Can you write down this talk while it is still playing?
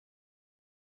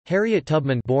Harriet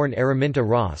Tubman, born Araminta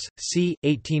Ross, c.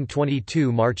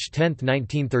 1822, March 10,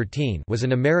 1913, was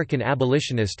an American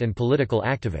abolitionist and political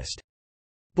activist.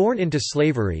 Born into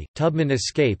slavery, Tubman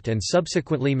escaped and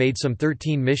subsequently made some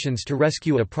 13 missions to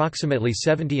rescue approximately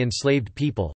 70 enslaved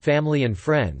people, family and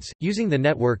friends, using the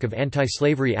network of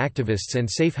anti-slavery activists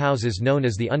and safe houses known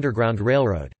as the Underground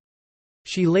Railroad.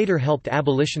 She later helped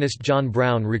abolitionist John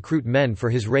Brown recruit men for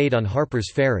his raid on Harpers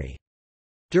Ferry.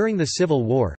 During the Civil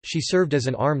War, she served as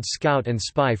an armed scout and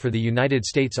spy for the United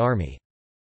States Army.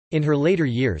 In her later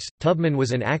years, Tubman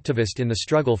was an activist in the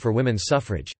struggle for women's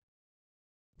suffrage.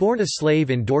 Born a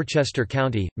slave in Dorchester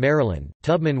County, Maryland,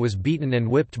 Tubman was beaten and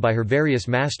whipped by her various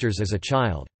masters as a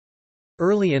child.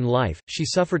 Early in life, she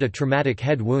suffered a traumatic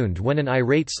head wound when an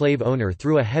irate slave owner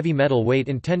threw a heavy metal weight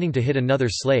intending to hit another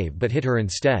slave but hit her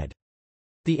instead.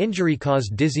 The injury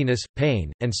caused dizziness,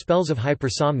 pain, and spells of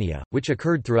hypersomnia, which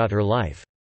occurred throughout her life.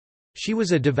 She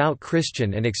was a devout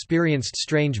Christian and experienced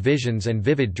strange visions and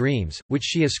vivid dreams, which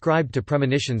she ascribed to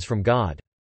premonitions from God.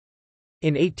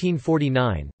 In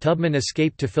 1849, Tubman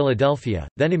escaped to Philadelphia,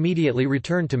 then immediately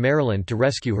returned to Maryland to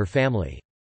rescue her family.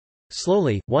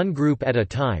 Slowly, one group at a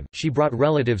time, she brought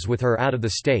relatives with her out of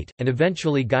the state, and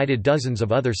eventually guided dozens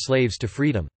of other slaves to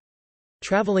freedom.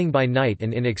 Traveling by night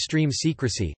and in extreme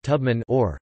secrecy, Tubman,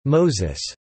 or Moses,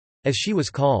 as she was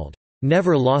called,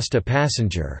 never lost a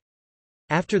passenger.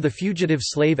 After the Fugitive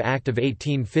Slave Act of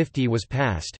 1850 was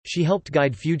passed, she helped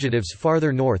guide fugitives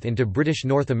farther north into British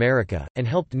North America, and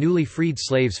helped newly freed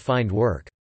slaves find work.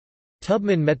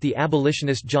 Tubman met the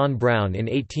abolitionist John Brown in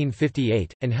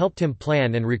 1858, and helped him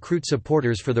plan and recruit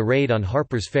supporters for the raid on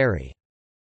Harper's Ferry.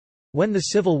 When the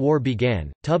Civil War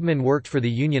began, Tubman worked for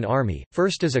the Union Army,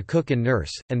 first as a cook and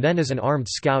nurse, and then as an armed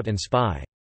scout and spy.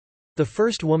 The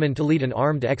first woman to lead an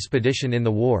armed expedition in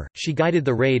the war, she guided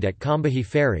the raid at Combahee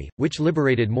Ferry, which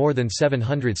liberated more than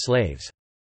 700 slaves.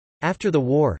 After the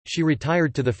war, she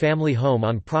retired to the family home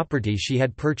on property she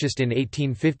had purchased in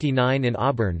 1859 in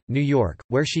Auburn, New York,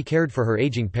 where she cared for her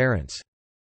aging parents.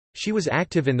 She was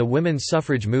active in the women's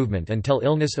suffrage movement until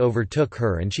illness overtook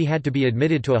her and she had to be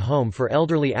admitted to a home for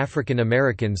elderly African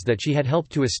Americans that she had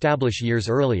helped to establish years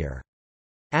earlier.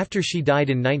 After she died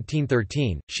in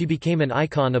 1913, she became an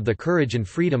icon of the courage and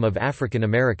freedom of African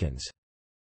Americans.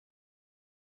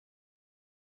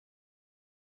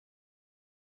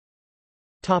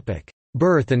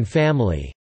 Birth and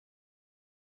family.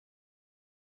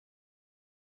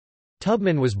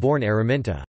 Tubman was born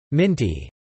Araminta Minty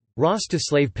Ross to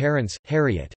slave parents,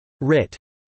 Harriet Rit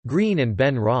Green and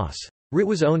Ben Ross. Rit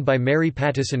was owned by Mary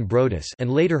Pattison Brodess and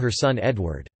later her son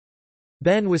Edward.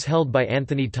 Ben was held by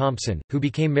Anthony Thompson, who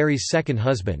became Mary's second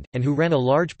husband, and who ran a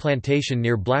large plantation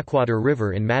near Blackwater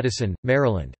River in Madison,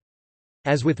 Maryland.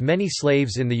 As with many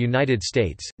slaves in the United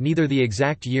States, neither the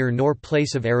exact year nor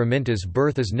place of Araminta's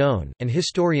birth is known, and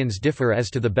historians differ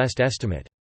as to the best estimate.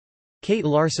 Kate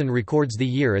Larson records the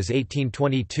year as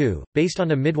 1822, based on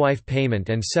a midwife payment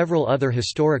and several other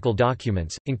historical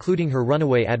documents, including her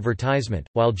runaway advertisement,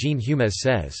 while Jean Humes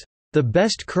says, "The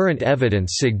best current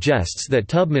evidence suggests that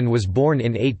Tubman was born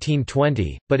in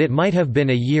 1820, but it might have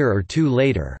been a year or two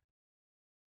later."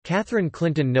 Catherine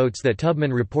Clinton notes that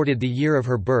Tubman reported the year of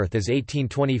her birth as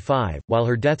 1825, while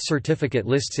her death certificate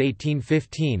lists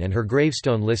 1815 and her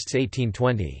gravestone lists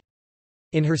 1820.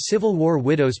 In her Civil War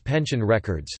widow's pension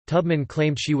records, Tubman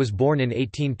claimed she was born in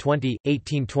 1820,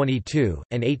 1822,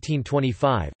 and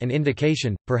 1825, an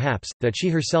indication, perhaps, that she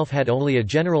herself had only a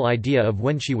general idea of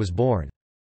when she was born.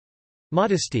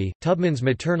 Modesty, Tubman's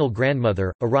maternal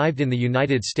grandmother, arrived in the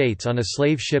United States on a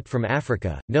slave ship from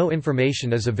Africa. No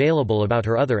information is available about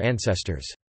her other ancestors.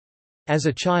 As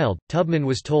a child, Tubman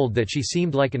was told that she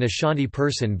seemed like an Ashanti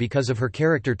person because of her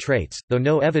character traits, though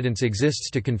no evidence exists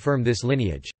to confirm this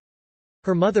lineage.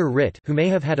 Her mother Rit, who may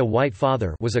have had a white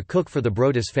father, was a cook for the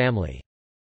Brodess family.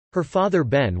 Her father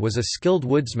Ben was a skilled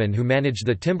woodsman who managed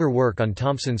the timber work on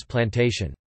Thompson's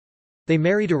plantation. They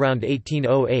married around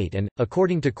 1808 and,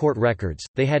 according to court records,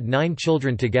 they had 9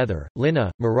 children together: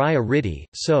 Lina, Mariah Ritty,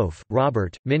 Soph,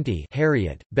 Robert, Minty,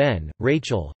 Harriet, Ben,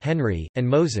 Rachel, Henry, and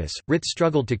Moses. Rit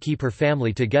struggled to keep her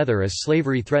family together as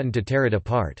slavery threatened to tear it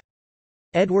apart.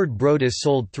 Edward Brodess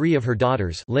sold 3 of her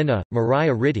daughters, Lina,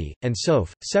 Mariah Ritty, and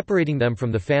Soph, separating them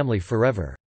from the family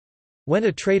forever. When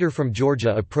a trader from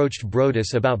Georgia approached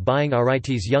Brodess about buying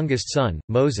Aritti's youngest son,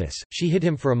 Moses, she hid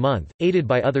him for a month, aided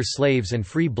by other slaves and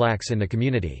free blacks in the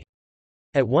community.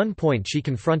 At one point she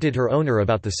confronted her owner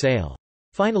about the sale.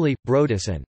 Finally, Brodess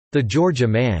and the Georgia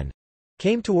man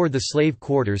came toward the slave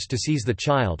quarters to seize the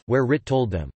child, where Rit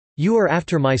told them, "You are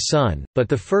after my son, but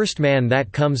the first man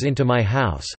that comes into my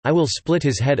house, I will split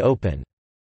his head open."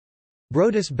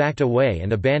 Brodess backed away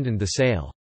and abandoned the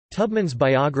sale. Tubman's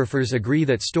biographers agree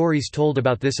that stories told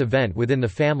about this event within the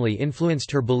family influenced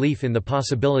her belief in the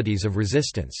possibilities of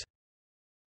resistance.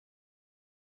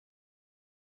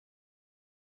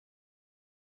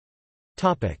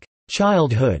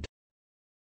 Childhood.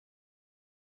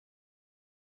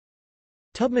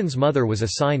 Tubman's mother was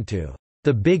assigned to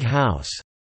the big house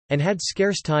and had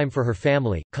scarce time for her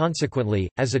family. Consequently,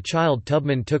 as a child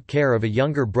Tubman took care of a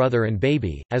younger brother and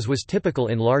baby, as was typical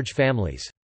in large families.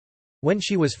 When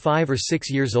she was 5 or 6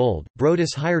 years old,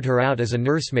 Brodess hired her out as a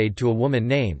nursemaid to a woman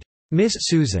named Miss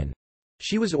Susan.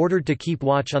 She was ordered to keep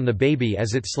watch on the baby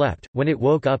as it slept. When it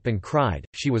woke up and cried,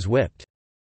 she was whipped.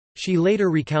 She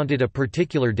later recounted a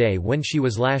particular day when she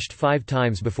was lashed 5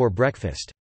 times before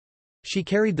breakfast. She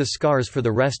carried the scars for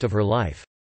the rest of her life.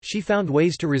 She found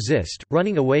ways to resist,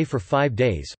 running away for 5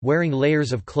 days, wearing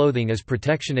layers of clothing as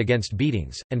protection against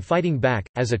beatings, and fighting back.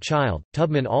 As a child,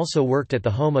 Tubman also worked at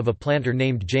the home of a planter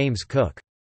named James Cook.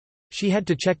 She had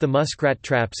to check the muskrat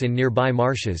traps in nearby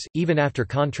marshes, even after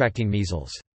contracting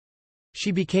measles.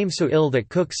 She became so ill that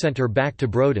Cook sent her back to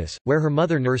Brodess, where her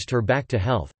mother nursed her back to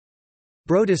health.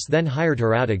 Brodess then hired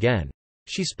her out again.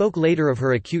 She spoke later of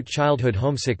her acute childhood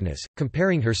homesickness,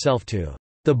 comparing herself to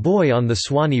the boy on the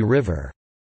Swanee River,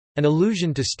 an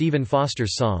allusion to Stephen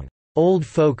Foster's song, Old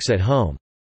Folks at Home.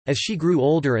 As she grew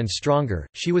older and stronger,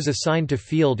 she was assigned to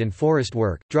field and forest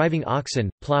work, driving oxen,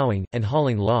 plowing, and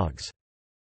hauling logs.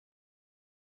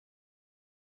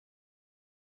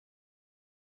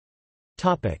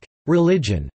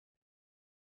 Religion.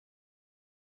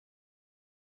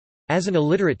 As an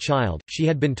illiterate child, she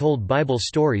had been told Bible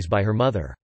stories by her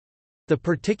mother. The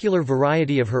particular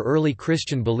variety of her early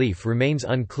Christian belief remains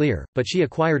unclear, but she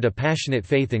acquired a passionate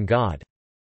faith in God.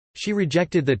 She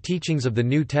rejected the teachings of the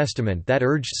New Testament that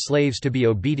urged slaves to be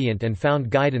obedient and found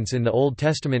guidance in the Old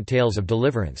Testament tales of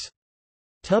deliverance.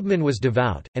 Tubman was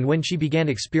devout, and when she began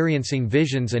experiencing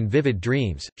visions and vivid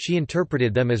dreams, she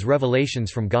interpreted them as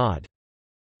revelations from God.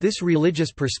 This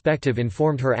religious perspective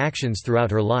informed her actions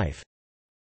throughout her life.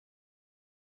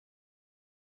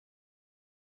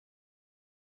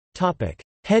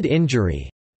 Head injury.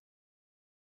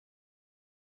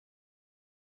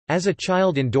 As a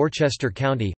child in Dorchester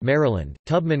County, Maryland,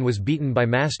 Tubman was beaten by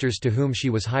masters to whom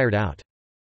she was hired out.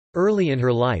 Early in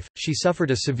her life, she suffered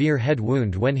a severe head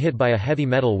wound when hit by a heavy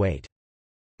metal weight.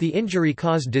 The injury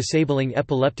caused disabling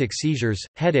epileptic seizures,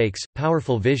 headaches,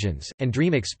 powerful visions, and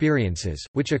dream experiences,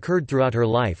 which occurred throughout her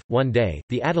life. One day,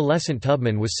 the adolescent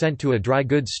Tubman was sent to a dry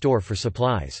goods store for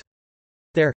supplies.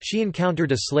 There, she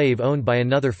encountered a slave owned by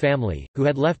another family, who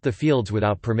had left the fields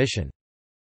without permission.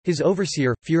 His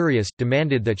overseer, furious,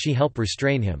 demanded that she help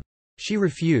restrain him. She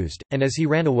refused, and as he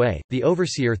ran away, the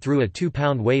overseer threw a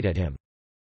 2-pound weight at him.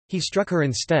 He struck her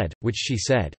instead, which she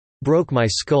said, "broke my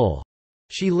skull."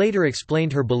 She later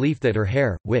explained her belief that her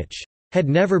hair, which had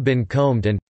never been combed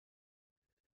and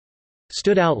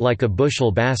stood out like a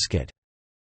bushel basket,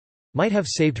 might have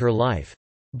saved her life.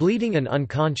 Bleeding and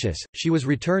unconscious, she was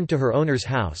returned to her owner's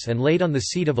house and laid on the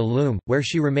seat of a loom, where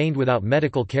she remained without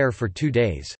medical care for 2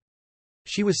 days.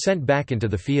 She was sent back into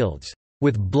the fields,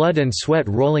 with blood and sweat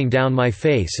rolling down my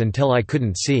face until I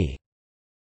couldn't see.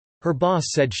 Her boss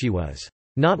said she was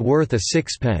not worth a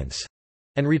sixpence,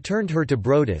 and returned her to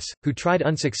Brodess, who tried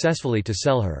unsuccessfully to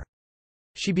sell her.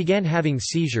 She began having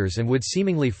seizures and would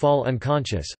seemingly fall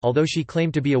unconscious, although she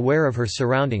claimed to be aware of her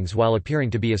surroundings while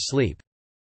appearing to be asleep.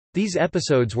 These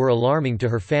episodes were alarming to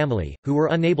her family, who were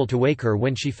unable to wake her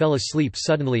when she fell asleep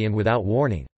suddenly and without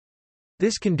warning.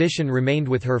 This condition remained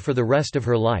with her for the rest of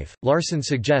her life. Larson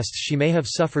suggests she may have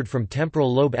suffered from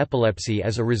temporal lobe epilepsy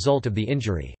as a result of the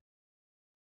injury.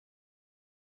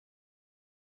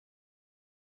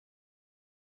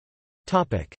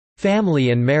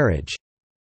 Family and marriage.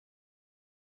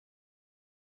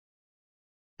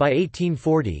 By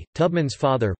 1840, Tubman's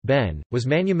father, Ben, was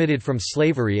manumitted from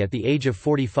slavery at the age of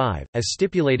 45, as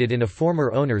stipulated in a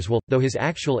former owner's will, though his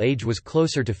actual age was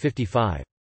closer to 55.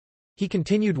 He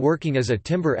continued working as a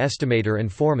timber estimator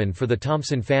and foreman for the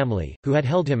Thompson family, who had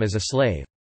held him as a slave.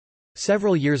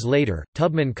 Several years later,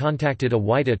 Tubman contacted a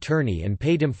white attorney and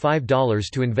paid him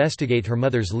 $5 to investigate her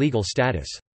mother's legal status.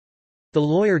 The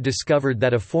lawyer discovered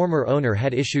that a former owner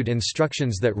had issued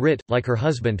instructions that Rit, like her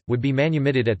husband, would be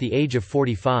manumitted at the age of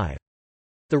 45.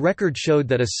 The record showed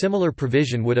that a similar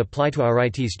provision would apply to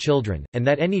Arite's children, and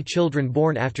that any children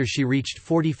born after she reached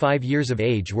 45 years of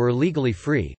age were legally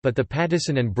free, but the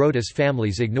Pattison and Brodess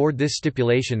families ignored this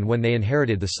stipulation when they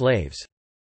inherited the slaves.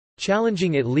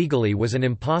 Challenging it legally was an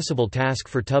impossible task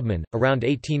for Tubman. Around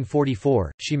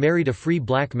 1844, she married a free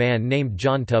black man named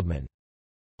John Tubman.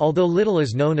 Although little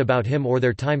is known about him or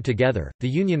their time together, the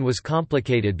union was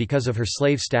complicated because of her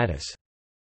slave status.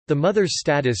 The mother's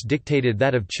status dictated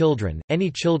that of children. Any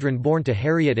children born to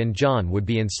Harriet and John would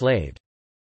be enslaved.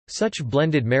 Such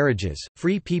blended marriages,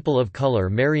 free people of color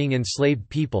marrying enslaved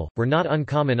people, were not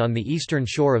uncommon on the eastern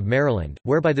shore of Maryland,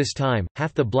 where by this time,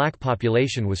 half the black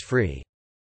population was free.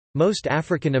 Most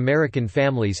African American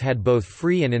families had both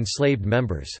free and enslaved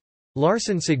members.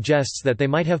 Larson suggests that they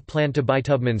might have planned to buy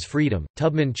Tubman's freedom.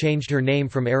 Tubman changed her name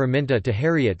from Araminta to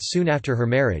Harriet soon after her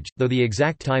marriage, though the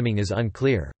exact timing is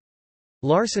unclear.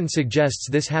 Larson suggests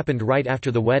this happened right after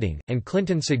the wedding, and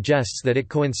Clinton suggests that it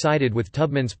coincided with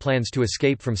Tubman's plans to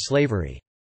escape from slavery.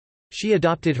 She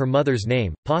adopted her mother's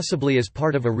name, possibly as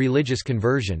part of a religious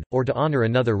conversion, or to honor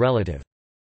another relative.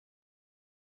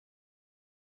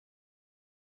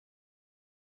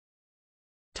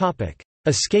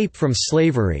 Escape from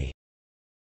slavery.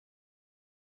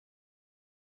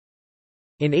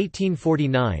 In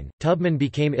 1849, Tubman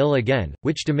became ill again,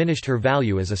 which diminished her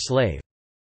value as a slave.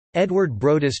 Edward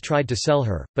Brodess tried to sell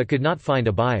her, but could not find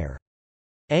a buyer.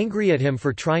 Angry at him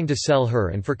for trying to sell her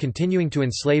and for continuing to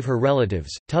enslave her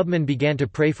relatives, Tubman began to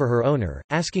pray for her owner,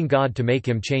 asking God to make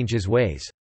him change his ways.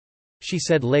 She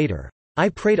said later, "I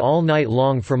prayed all night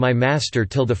long for my master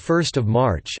till the 1st of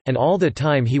March, and all the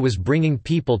time he was bringing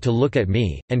people to look at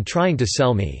me, and trying to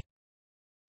sell me."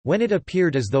 When it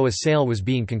appeared as though a sale was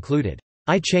being concluded,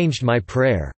 "I changed my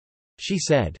prayer," she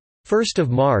said. 1st of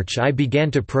March I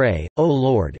began to pray, "O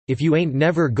Lord, if you ain't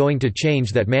never going to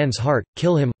change that man's heart,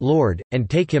 kill him, Lord, and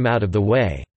take him out of the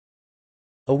way."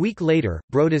 A week later,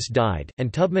 Brodess died,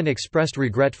 and Tubman expressed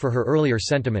regret for her earlier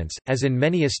sentiments. As in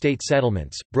many estate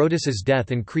settlements, Brodess's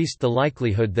death increased the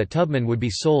likelihood that Tubman would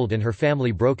be sold and her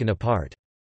family broken apart.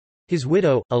 His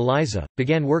widow, Eliza,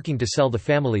 began working to sell the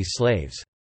family's slaves.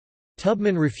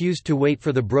 Tubman refused to wait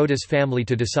for the Brodess family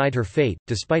to decide her fate,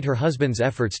 despite her husband's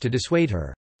efforts to dissuade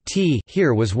her.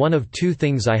 Here was one of two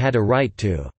things I had a right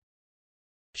to,"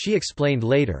 she explained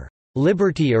later.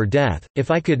 "Liberty or death, if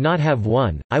I could not have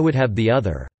one, I would have the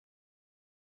other."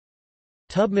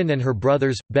 Tubman and her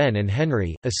brothers, Ben and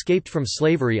Henry, escaped from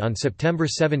slavery on September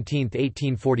 17,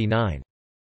 1849.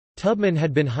 Tubman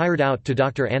had been hired out to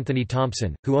Dr. Anthony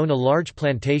Thompson, who owned a large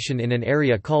plantation in an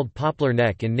area called Poplar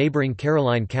Neck in neighboring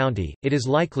Caroline County. It is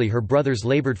likely her brothers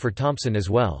labored for Thompson as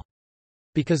well.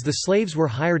 Because the slaves were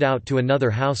hired out to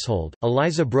another household,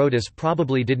 Eliza Brodess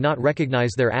probably did not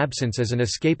recognize their absence as an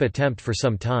escape attempt for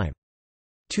some time.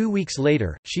 2 weeks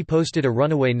later, she posted a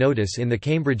runaway notice in the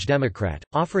Cambridge Democrat,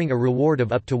 offering a reward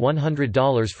of up to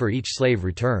 $100 for each slave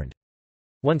returned.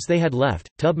 Once they had left,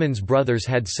 Tubman's brothers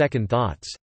had second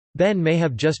thoughts. Ben may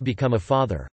have just become a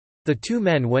father. The two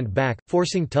men went back,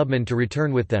 forcing Tubman to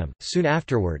return with them. Soon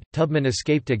afterward, Tubman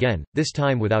escaped again, this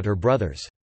time without her brothers.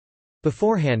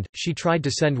 Beforehand, she tried to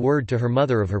send word to her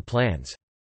mother of her plans.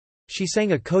 She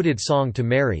sang a coded song to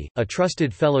Mary, a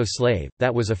trusted fellow slave,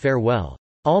 that was a farewell.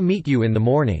 "I'll meet you in the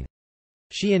morning,"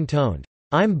 she intoned.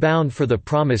 "I'm bound for the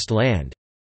promised land."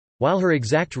 While her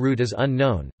exact route is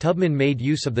unknown, Tubman made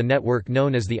use of the network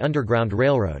known as the Underground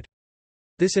Railroad.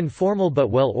 This informal but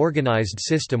well-organized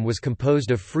system was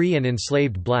composed of free and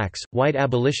enslaved blacks, white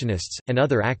abolitionists, and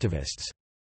other activists.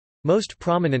 Most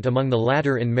prominent among the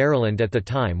latter in Maryland at the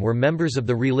time were members of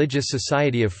the Religious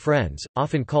Society of Friends,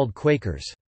 often called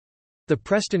Quakers. The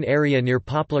Preston area near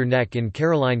Poplar Neck in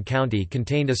Caroline County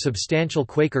contained a substantial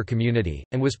Quaker community,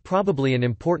 and was probably an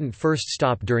important first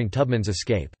stop during Tubman's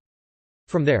escape.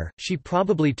 From there, she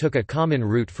probably took a common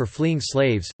route for fleeing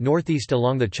slaves, northeast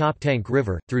along the Choptank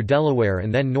River, through Delaware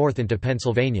and then north into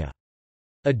Pennsylvania.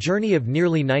 A journey of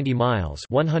nearly 90 miles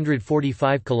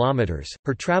 145 kilometers,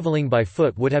 her traveling by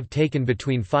foot would have taken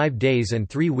between 5 days and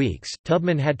 3 weeks.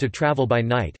 Tubman had to travel by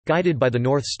night, guided by the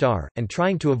North Star, and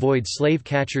trying to avoid slave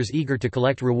catchers eager to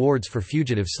collect rewards for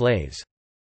fugitive slaves.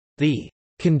 The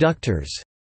conductors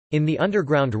in the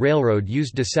Underground Railroad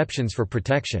used deceptions for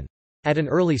protection. At an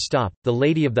early stop, the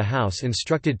lady of the house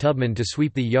instructed Tubman to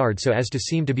sweep the yard so as to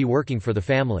seem to be working for the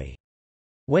family.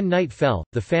 When night fell,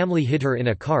 the family hid her in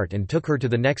a cart and took her to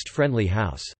the next friendly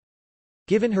house.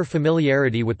 Given her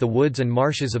familiarity with the woods and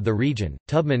marshes of the region,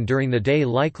 Tubman during the day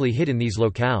likely hid in these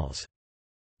locales.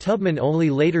 Tubman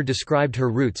only later described her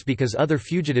routes because other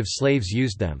fugitive slaves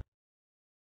used them.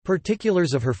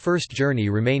 Particulars of her first journey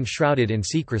remain shrouded in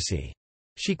secrecy.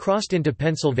 She crossed into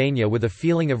Pennsylvania with a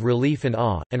feeling of relief and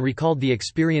awe, and recalled the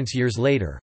experience years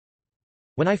later.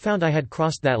 "When I found I had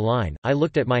crossed that line, I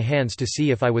looked at my hands to see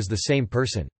if I was the same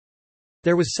person.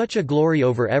 There was such a glory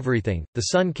over everything, the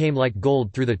sun came like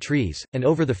gold through the trees, and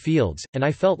over the fields, and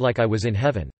I felt like I was in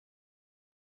heaven."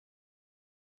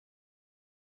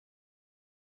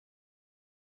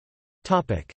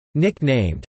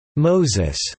 Nicknamed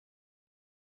Moses.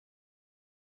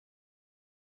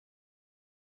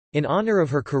 In honor of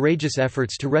her courageous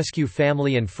efforts to rescue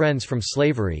family and friends from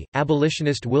slavery,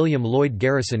 abolitionist William Lloyd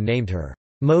Garrison named her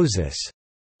Moses,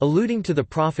 alluding to the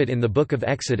prophet in the Book of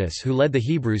Exodus who led the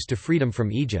Hebrews to freedom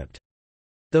from Egypt.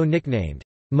 Though nicknamed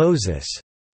Moses,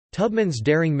 Tubman's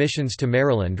daring missions to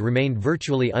Maryland remained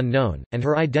virtually unknown, and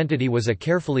her identity was a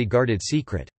carefully guarded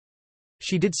secret.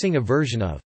 She did sing a version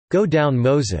of "Go Down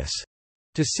Moses"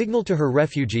 to signal to her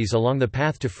refugees along the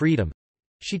path to freedom.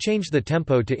 She changed the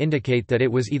tempo to indicate that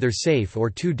it was either safe or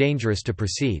too dangerous to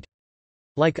proceed.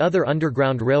 Like other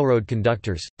Underground Railroad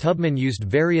conductors, Tubman used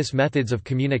various methods of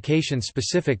communication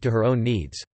specific to her own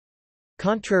needs.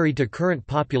 Contrary to current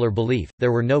popular belief,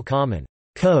 there were no common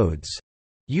codes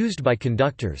used by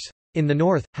conductors. In the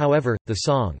North, however, the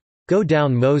song, "Go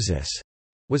Down Moses,"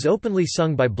 was openly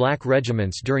sung by black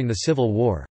regiments during the Civil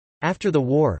War. After the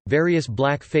war, various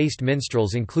black-faced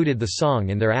minstrels included the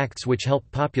song in their acts which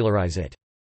helped popularize it.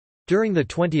 During the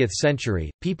 20th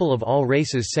century, people of all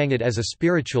races sang it as a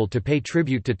spiritual to pay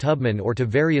tribute to Tubman or to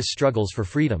various struggles for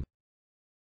freedom.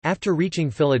 After reaching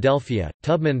Philadelphia,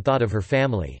 Tubman thought of her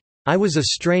family. "I was a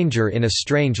stranger in a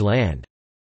strange land,"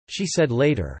 she said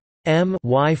later.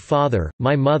 My father,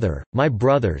 my mother, my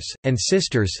brothers, and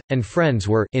sisters, and friends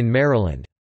were in Maryland.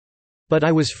 But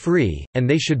I was free, and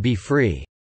they should be free."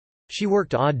 She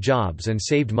worked odd jobs and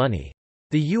saved money.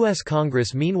 The U.S.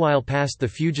 Congress meanwhile passed the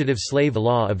Fugitive Slave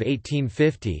Law of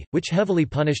 1850, which heavily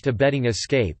punished abetting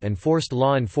escape and forced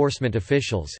law enforcement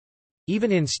officials—even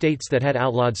in states that had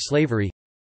outlawed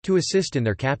slavery—to assist in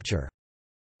their capture.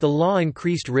 The law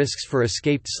increased risks for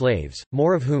escaped slaves,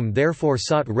 more of whom therefore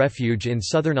sought refuge in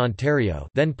southern Ontario,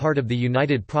 then part of the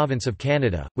United Province of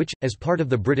Canada, which, as part of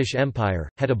the British Empire,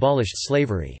 had abolished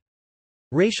slavery.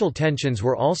 Racial tensions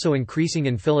were also increasing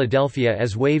in Philadelphia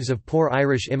as waves of poor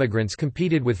Irish immigrants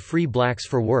competed with free blacks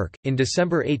for work. In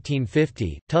December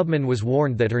 1850, Tubman was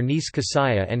warned that her niece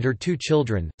Keziah and her 2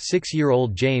 children,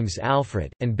 6-year-old James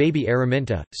Alfred, and baby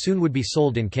Araminta, soon would be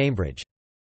sold in Cambridge.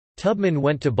 Tubman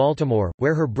went to Baltimore,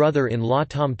 where her brother-in-law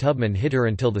Tom Tubman hid her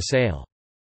until the sale.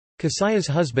 Keziah's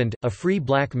husband, a free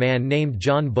black man named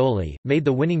John Bowley, made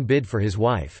the winning bid for his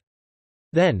wife.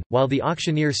 Then, while the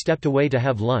auctioneer stepped away to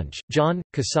have lunch, John,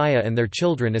 Keziah and their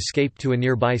children escaped to a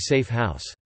nearby safe house.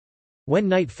 When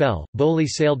night fell, Bowley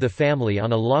sailed the family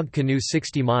on a log canoe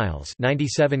 60 miles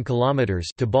 (97 kilometers)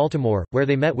 to Baltimore, where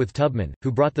they met with Tubman,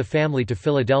 who brought the family to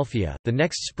Philadelphia. The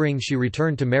next spring she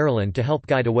returned to Maryland to help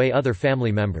guide away other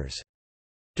family members.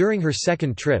 During her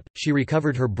second trip, she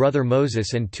recovered her brother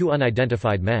Moses and 2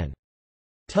 unidentified men.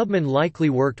 Tubman likely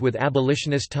worked with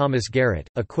abolitionist Thomas Garrett,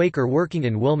 a Quaker working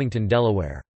in Wilmington,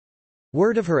 Delaware.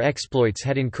 Word of her exploits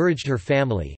had encouraged her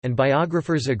family, and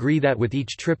biographers agree that with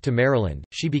each trip to Maryland,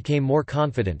 she became more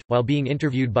confident. While being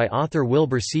interviewed by author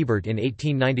Wilbur Siebert in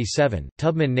 1897,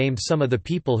 Tubman named some of the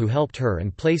people who helped her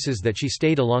and places that she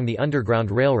stayed along the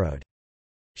Underground Railroad.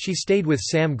 She stayed with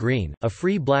Sam Green, a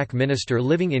free black minister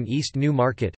living in East New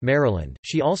Market, Maryland.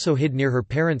 She also hid near her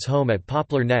parents' home at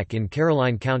Poplar Neck in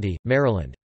Caroline County,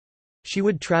 Maryland. She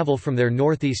would travel from there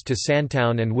northeast to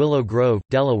Sandtown and Willow Grove,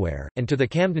 Delaware, and to the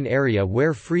Camden area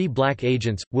where free black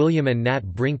agents, William and Nat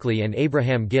Brinkley and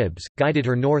Abraham Gibbs, guided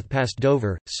her north past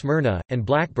Dover, Smyrna, and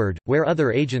Blackbird, where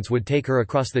other agents would take her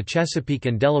across the Chesapeake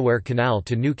and Delaware Canal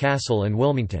to New Castle and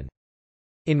Wilmington.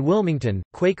 In Wilmington,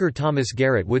 Quaker Thomas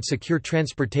Garrett would secure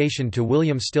transportation to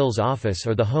William Still's office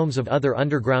or the homes of other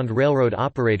Underground Railroad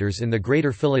operators in the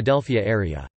greater Philadelphia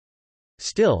area.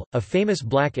 Still, a famous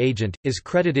black agent, is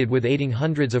credited with aiding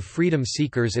hundreds of freedom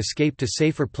seekers escape to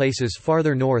safer places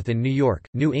farther north in New York,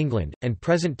 New England, and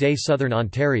present-day southern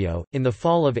Ontario. In the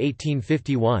fall of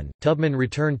 1851, Tubman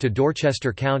returned to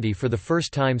Dorchester County for the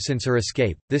first time since her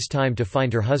escape, this time to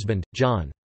find her husband,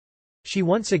 John. She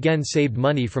once again saved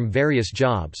money from various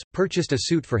jobs, purchased a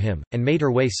suit for him, and made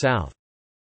her way south.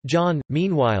 John,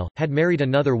 meanwhile, had married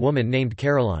another woman named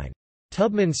Caroline.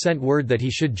 Tubman sent word that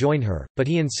he should join her, but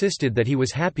he insisted that he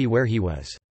was happy where he was.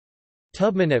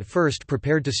 Tubman at first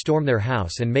prepared to storm their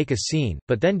house and make a scene,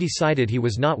 but then decided he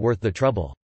was not worth the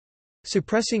trouble.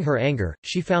 Suppressing her anger,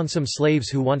 she found some slaves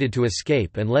who wanted to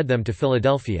escape and led them to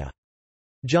Philadelphia.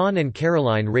 John and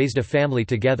Caroline raised a family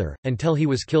together, until he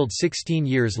was killed 16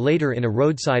 years later in a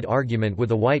roadside argument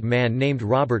with a white man named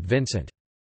Robert Vincent.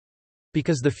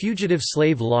 Because the Fugitive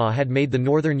Slave Law had made the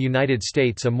northern United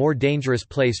States a more dangerous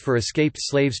place for escaped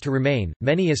slaves to remain,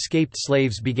 many escaped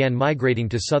slaves began migrating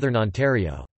to southern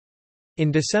Ontario. In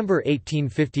December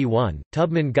 1851,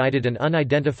 Tubman guided an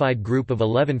unidentified group of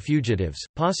 11 fugitives,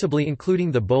 possibly including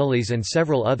the Bowleys and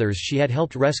several others she had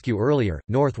helped rescue earlier,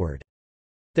 northward.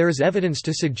 There is evidence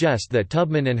to suggest that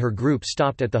Tubman and her group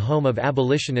stopped at the home of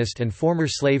abolitionist and former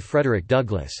slave Frederick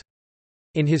Douglass.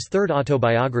 In his third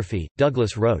autobiography,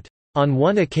 Douglass wrote, "On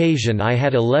one occasion I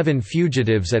had 11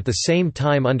 fugitives at the same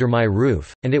time under my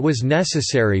roof, and it was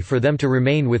necessary for them to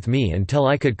remain with me until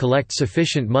I could collect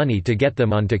sufficient money to get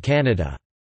them on to Canada.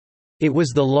 It was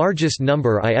the largest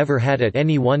number I ever had at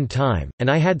any one time, and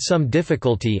I had some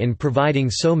difficulty in providing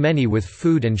so many with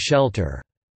food and shelter."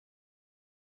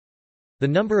 The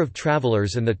number of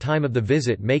travelers and the time of the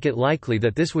visit make it likely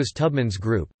that this was Tubman's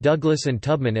group. Douglass and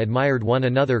Tubman admired one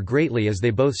another greatly as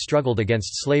they both struggled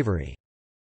against slavery.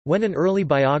 When an early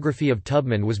biography of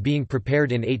Tubman was being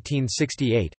prepared in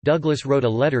 1868, Douglass wrote a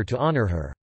letter to honor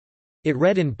her. It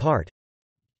read in part,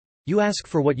 "You ask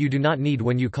for what you do not need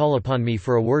when you call upon me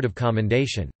for a word of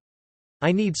commendation.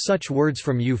 I need such words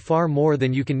from you far more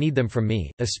than you can need them from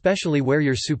me, especially where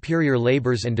your superior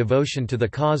labors and devotion to the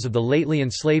cause of the lately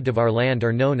enslaved of our land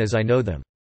are known as I know them.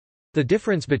 The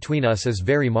difference between us is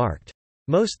very marked.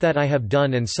 Most that I have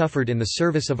done and suffered in the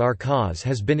service of our cause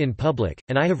has been in public,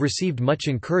 and I have received much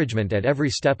encouragement at every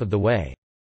step of the way.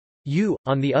 You,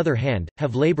 on the other hand,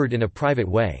 have labored in a private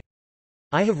way.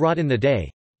 I have wrought in the day,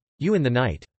 you in the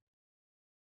night.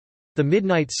 The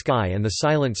midnight sky and the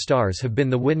silent stars have been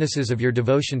the witnesses of your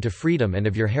devotion to freedom and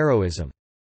of your heroism.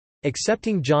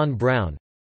 Excepting John Brown,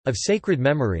 of sacred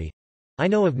memory, I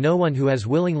know of no one who has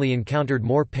willingly encountered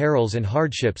more perils and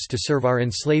hardships to serve our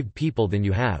enslaved people than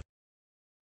you have."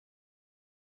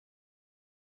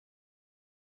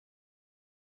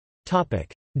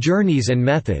 Journeys and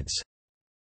methods.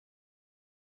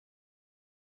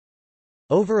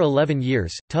 Over 11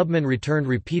 years, Tubman returned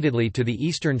repeatedly to the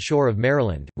eastern shore of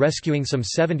Maryland, rescuing some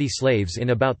 70 slaves in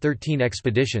about 13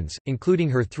 expeditions, including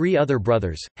her 3 other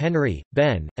brothers, Henry,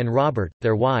 Ben, and Robert,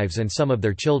 their wives and some of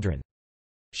their children.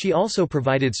 She also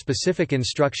provided specific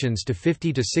instructions to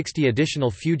 50 to 60 additional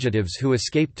fugitives who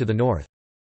escaped to the north.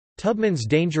 Tubman's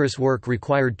dangerous work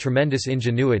required tremendous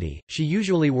ingenuity. She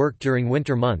usually worked during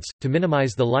winter months, to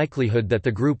minimize the likelihood that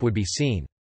the group would be seen.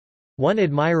 One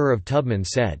admirer of Tubman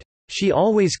said, "She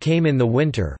always came in the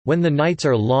winter, when the nights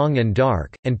are long and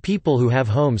dark, and people who have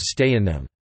homes stay in them."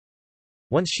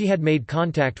 Once she had made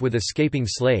contact with escaping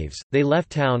slaves, they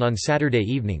left town on Saturday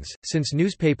evenings, since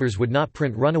newspapers would not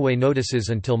print runaway notices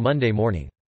until Monday morning.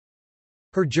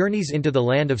 Her journeys into the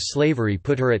land of slavery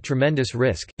put her at tremendous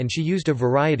risk, and she used a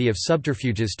variety of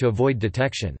subterfuges to avoid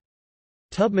detection.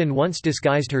 Tubman once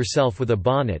disguised herself with a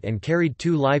bonnet and carried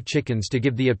 2 live chickens to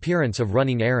give the appearance of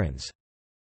running errands.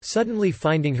 Suddenly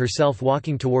finding herself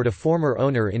walking toward a former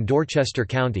owner in Dorchester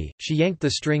County, she yanked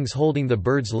the strings holding the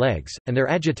birds' legs, and their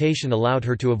agitation allowed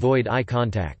her to avoid eye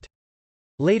contact.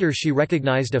 Later she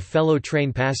recognized a fellow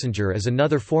train passenger as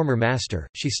another former master.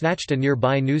 She snatched a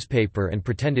nearby newspaper and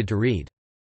pretended to read.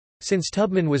 Since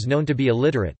Tubman was known to be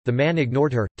illiterate, the man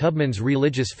ignored her. Tubman's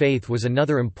religious faith was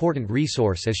another important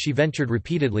resource as she ventured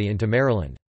repeatedly into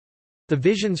Maryland. The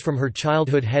visions from her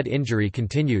childhood head injury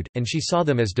continued, and she saw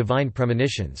them as divine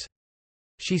premonitions.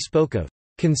 She spoke of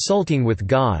consulting with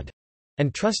God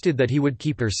and trusted that he would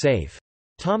keep her safe.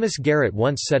 Thomas Garrett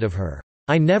once said of her,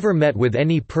 "I never met with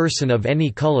any person of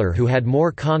any color who had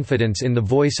more confidence in the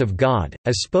voice of God,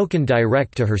 as spoken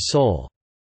direct to her soul."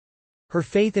 Her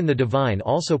faith in the divine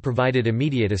also provided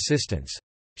immediate assistance.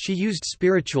 She used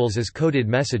spirituals as coded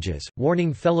messages,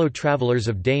 warning fellow travelers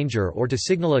of danger or to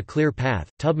signal a clear path.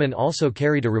 Tubman also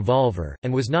carried a revolver,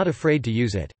 and was not afraid to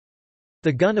use it.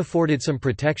 The gun afforded some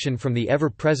protection from the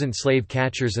ever-present slave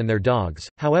catchers and their dogs.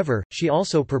 However, she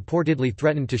also purportedly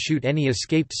threatened to shoot any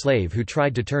escaped slave who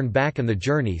tried to turn back on the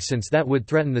journey, since that would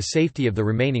threaten the safety of the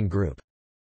remaining group.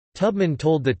 Tubman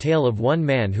told the tale of one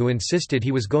man who insisted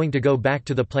he was going to go back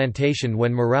to the plantation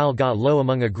when morale got low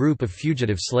among a group of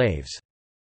fugitive slaves.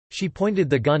 She pointed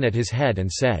the gun at his head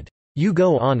and said, "You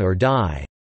go on or die."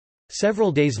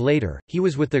 Several days later, he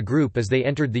was with the group as they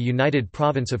entered the United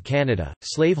Province of Canada.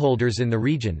 Slaveholders in the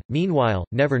region, meanwhile,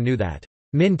 never knew that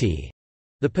Minty,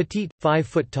 the petite,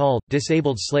 5-foot-tall,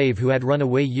 disabled slave who had run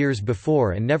away years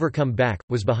before and never come back,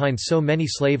 was behind so many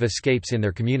slave escapes in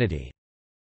their community.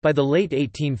 By the late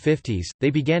 1850s, they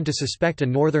began to suspect a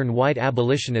northern white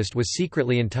abolitionist was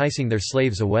secretly enticing their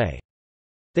slaves away.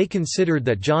 They considered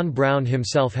that John Brown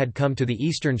himself had come to the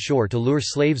eastern shore to lure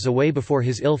slaves away before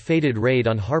his ill-fated raid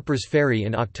on Harpers Ferry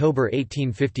in October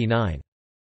 1859.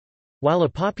 While a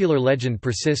popular legend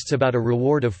persists about a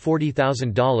reward of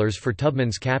 $40,000 for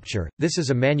Tubman's capture, this is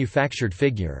a manufactured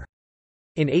figure.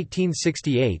 In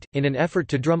 1868, in an effort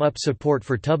to drum up support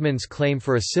for Tubman's claim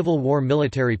for a Civil War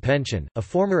military pension, a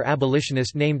former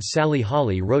abolitionist named Sally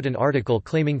Hawley wrote an article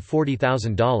claiming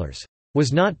 $40,000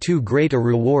 was not too great a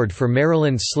reward for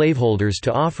Maryland's slaveholders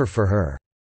to offer for her.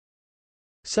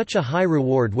 Such a high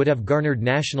reward would have garnered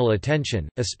national attention,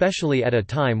 especially at a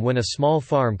time when a small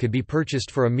farm could be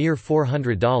purchased for a mere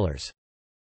 $400.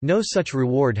 No such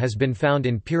reward has been found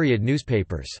in period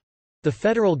newspapers. The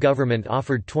federal government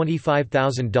offered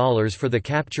 $25,000 for the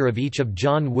capture of each of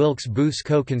John Wilkes Booth's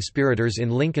co-conspirators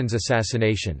in Lincoln's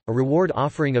assassination. A reward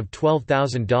offering of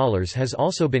 $12,000 has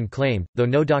also been claimed, though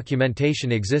no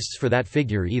documentation exists for that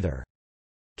figure either.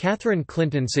 Catherine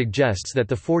Clinton suggests that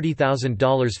the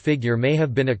 $40,000 figure may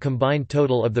have been a combined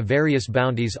total of the various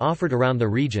bounties offered around the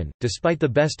region. Despite the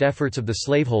best efforts of the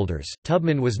slaveholders,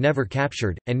 Tubman was never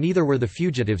captured, and neither were the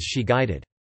fugitives she guided.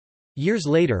 Years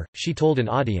later, she told an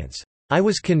audience, "I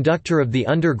was conductor of the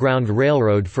Underground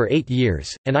Railroad for 8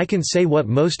 years, and I can say what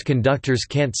most conductors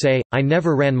can't say, I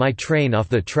never ran my train off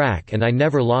the track and I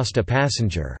never lost a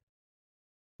passenger."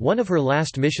 One of her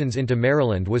last missions into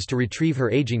Maryland was to retrieve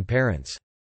her aging parents.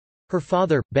 Her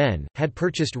father, Ben, had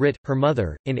purchased Rit, her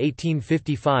mother, in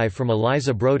 1855 from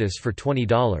Eliza Brodess for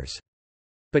 $20.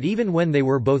 But even when they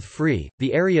were both free,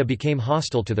 the area became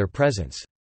hostile to their presence.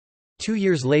 2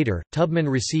 years later, Tubman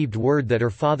received word that her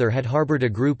father had harbored a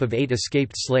group of 8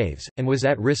 escaped slaves, and was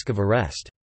at risk of arrest.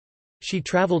 She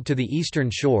traveled to the eastern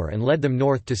shore and led them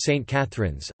north to St.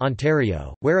 Catharines,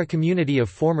 Ontario, where a community of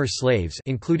former slaves,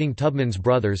 including Tubman's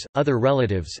brothers, other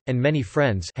relatives, and many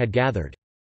friends, had gathered.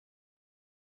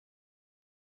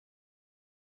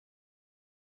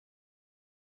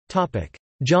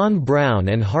 John Brown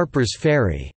and Harper's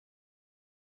Ferry.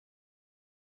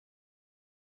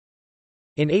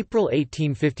 In April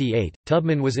 1858,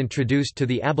 Tubman was introduced to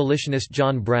the abolitionist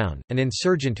John Brown, an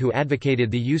insurgent who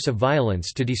advocated the use of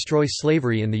violence to destroy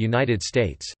slavery in the United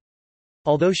States.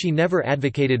 Although she never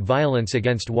advocated violence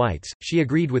against whites, she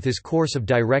agreed with his course of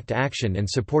direct action and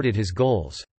supported his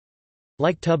goals.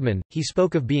 Like Tubman, he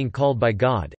spoke of being called by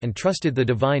God, and trusted the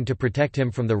divine to protect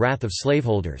him from the wrath of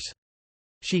slaveholders.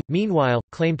 She, meanwhile,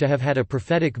 claimed to have had a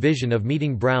prophetic vision of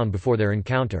meeting Brown before their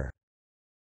encounter.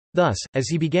 Thus, as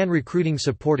he began recruiting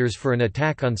supporters for an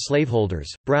attack on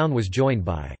slaveholders, Brown was joined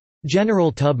by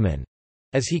General Tubman,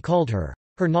 as he called her.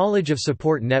 Her knowledge of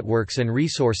support networks and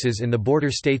resources in the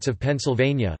border states of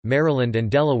Pennsylvania, Maryland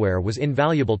and Delaware was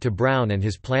invaluable to Brown and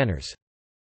his planners.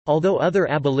 Although other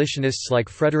abolitionists like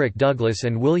Frederick Douglass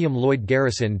and William Lloyd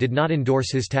Garrison did not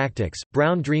endorse his tactics,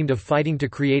 Brown dreamed of fighting to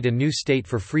create a new state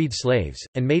for freed slaves,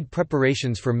 and made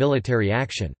preparations for military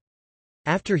action.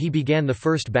 After he began the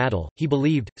first battle, he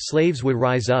believed, slaves would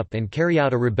rise up and carry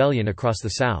out a rebellion across the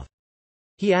South.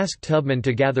 He asked Tubman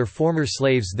to gather former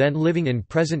slaves then living in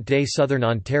present-day southern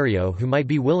Ontario who might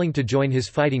be willing to join his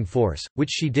fighting force, which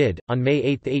she did. On May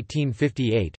 8,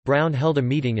 1858, Brown held a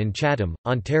meeting in Chatham,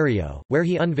 Ontario, where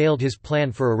he unveiled his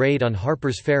plan for a raid on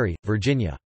Harpers Ferry,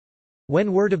 Virginia.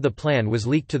 When word of the plan was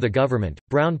leaked to the government,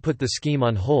 Brown put the scheme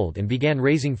on hold and began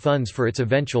raising funds for its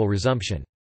eventual resumption.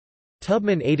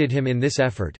 Tubman aided him in this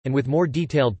effort, and with more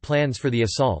detailed plans for the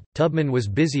assault. Tubman was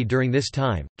busy during this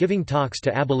time, giving talks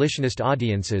to abolitionist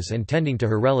audiences and tending to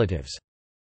her relatives.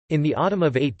 In the autumn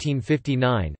of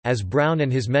 1859, as Brown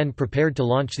and his men prepared to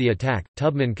launch the attack,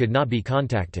 Tubman could not be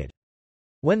contacted.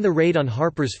 When the raid on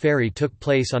Harper's Ferry took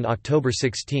place on October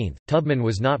 16, Tubman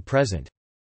was not present.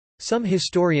 Some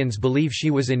historians believe she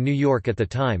was in New York at the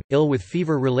time, ill with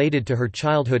fever related to her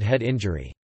childhood head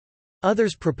injury.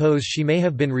 Others propose she may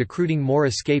have been recruiting more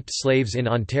escaped slaves in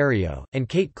Ontario, and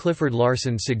Kate Clifford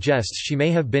Larson suggests she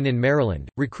may have been in Maryland,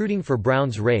 recruiting for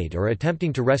Brown's raid or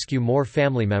attempting to rescue more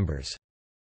family members.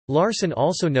 Larson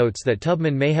also notes that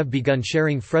Tubman may have begun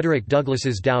sharing Frederick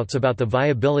Douglass's doubts about the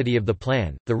viability of the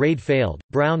plan. The raid failed.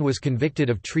 Brown was convicted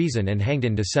of treason and hanged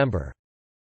in December.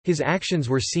 His actions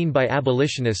were seen by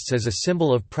abolitionists as a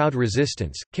symbol of proud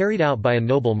resistance, carried out by a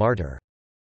noble martyr.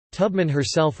 Tubman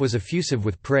herself was effusive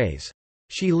with praise.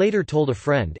 She later told a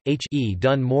friend, "He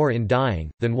done more in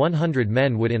dying, than 100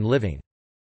 men would in living."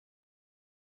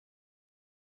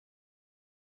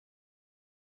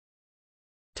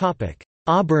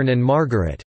 Auburn and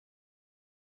Margaret.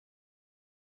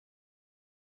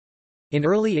 In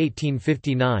early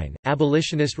 1859,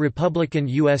 abolitionist Republican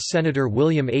U.S. Senator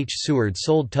William H. Seward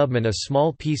sold Tubman a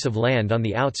small piece of land on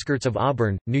the outskirts of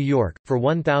Auburn, New York, for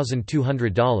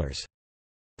 $1,200.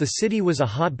 The city was a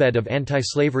hotbed of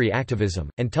anti-slavery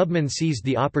activism, and Tubman seized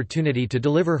the opportunity to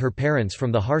deliver her parents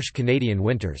from the harsh Canadian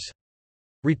winters.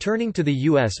 Returning to the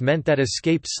U.S. meant that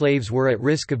escaped slaves were at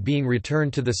risk of being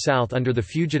returned to the South under the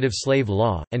Fugitive Slave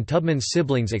Law, and Tubman's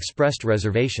siblings expressed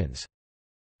reservations.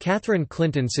 Catherine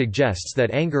Clinton suggests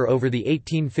that anger over the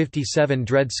 1857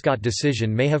 Dred Scott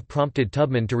decision may have prompted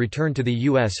Tubman to return to the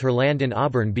U.S. Her land in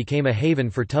Auburn became a haven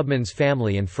for Tubman's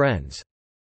family and friends.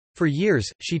 For years,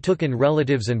 she took in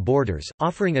relatives and boarders,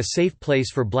 offering a safe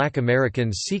place for Black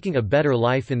Americans seeking a better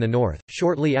life in the North.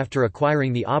 Shortly after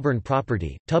acquiring the Auburn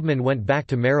property, Tubman went back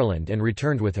to Maryland and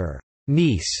returned with her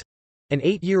niece, an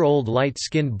 8-year-old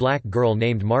light-skinned black girl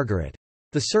named Margaret.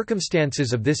 The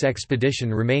circumstances of this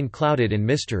expedition remain clouded in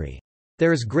mystery.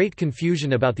 There is great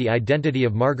confusion about the identity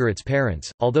of Margaret's parents,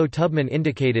 although Tubman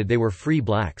indicated they were free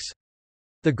blacks.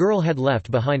 The girl had left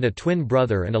behind a twin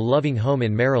brother and a loving home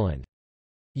in Maryland.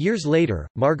 Years later,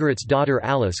 Margaret's daughter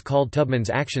Alice called Tubman's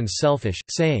actions selfish,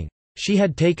 saying, "She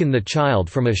had taken the child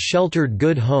from a sheltered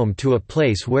good home to a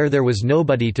place where there was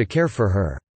nobody to care for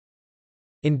her."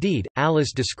 Indeed,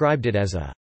 Alice described it as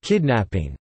a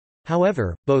kidnapping.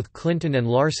 However, both Clinton and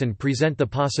Larson present the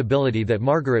possibility that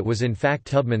Margaret was in fact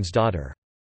Tubman's daughter.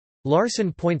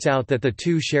 Larson points out that the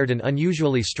two shared an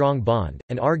unusually strong bond,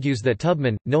 and argues that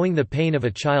Tubman, knowing the pain of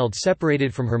a child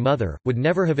separated from her mother, would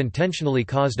never have intentionally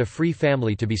caused a free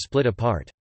family to be split apart.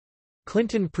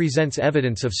 Clinton presents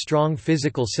evidence of strong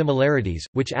physical similarities,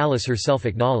 which Alice herself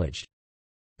acknowledged.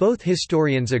 Both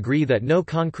historians agree that no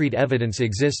concrete evidence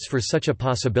exists for such a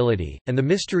possibility, and the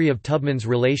mystery of Tubman's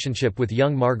relationship with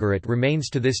young Margaret remains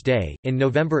to this day. In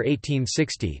November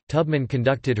 1860, Tubman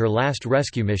conducted her last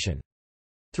rescue mission.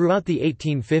 Throughout the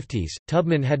 1850s,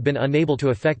 Tubman had been unable to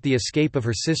effect the escape of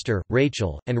her sister,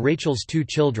 Rachel, and Rachel's two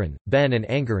children, Ben and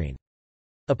Angarine.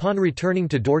 Upon returning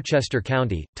to Dorchester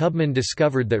County, Tubman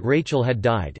discovered that Rachel had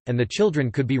died, and the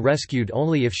children could be rescued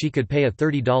only if she could pay a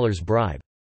 $30 bribe.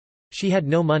 She had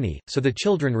no money, so the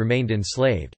children remained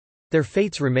enslaved. Their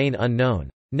fates remain unknown.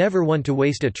 Never one to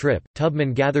waste a trip,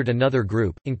 Tubman gathered another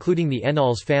group, including the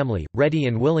Ennals family, ready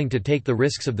and willing to take the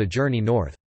risks of the journey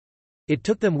north. It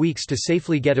took them weeks to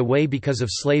safely get away because of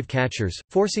slave catchers,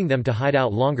 forcing them to hide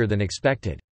out longer than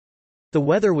expected. The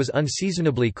weather was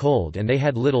unseasonably cold and they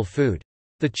had little food.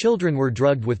 The children were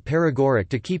drugged with paregoric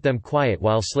to keep them quiet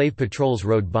while slave patrols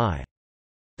rode by.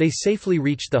 They safely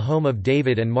reached the home of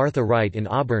David and Martha Wright in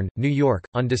Auburn, New York,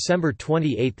 on December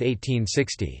 28,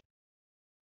 1860.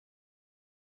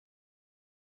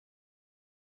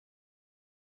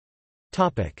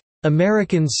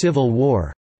 American Civil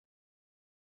War.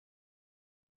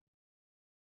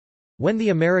 When the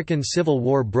American Civil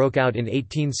War broke out in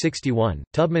 1861,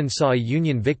 Tubman saw a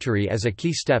Union victory as a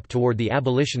key step toward the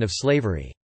abolition of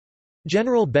slavery.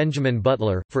 General Benjamin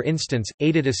Butler, for instance,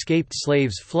 aided escaped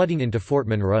slaves flooding into Fort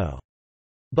Monroe.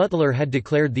 Butler had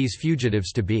declared these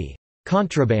fugitives to be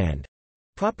contraband,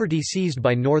 property seized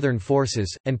by Northern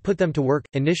forces, and put them to work,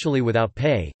 initially without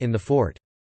pay, in the fort.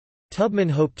 Tubman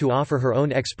hoped to offer her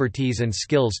own expertise and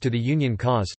skills to the Union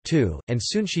cause, too, and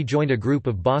soon she joined a group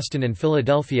of Boston and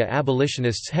Philadelphia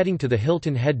abolitionists heading to the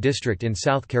Hilton Head district in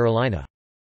South Carolina.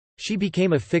 She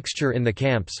became a fixture in the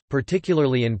camps,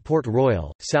 particularly in Port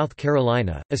Royal, South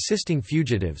Carolina, assisting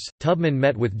fugitives. Tubman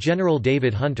met with General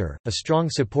David Hunter, a strong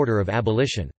supporter of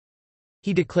abolition.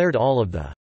 He declared all of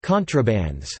the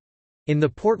contrabands in the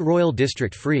Port Royal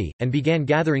district free, and began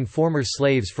gathering former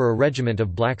slaves for a regiment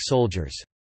of black soldiers.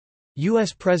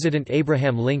 U.S. President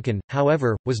Abraham Lincoln,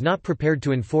 however, was not prepared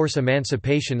to enforce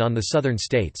emancipation on the Southern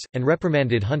states, and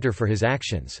reprimanded Hunter for his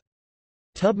actions.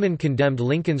 Tubman condemned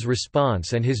Lincoln's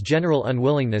response and his general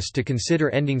unwillingness to consider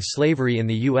ending slavery in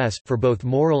the U.S., for both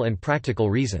moral and practical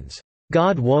reasons.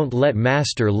 "God won't let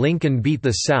Master Lincoln beat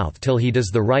the South till he does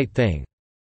the right thing,"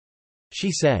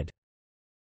 she said.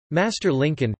 "Master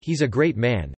Lincoln, he's a great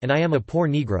man, and I am a poor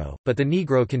Negro, but the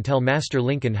Negro can tell Master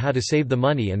Lincoln how to save the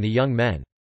money and the young men.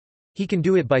 He can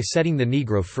do it by setting the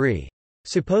Negro free.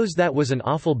 Suppose that was an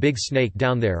awful big snake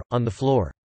down there, on the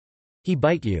floor. He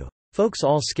bite you. Folks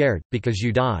all scared, because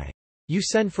you die. You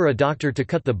send for a doctor to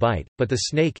cut the bite, but the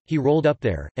snake, he rolled up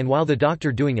there, and while the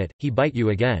doctor doing it, he bite you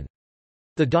again.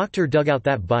 The doctor dug out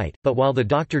that bite, but while the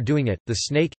doctor doing it, the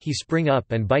snake, he spring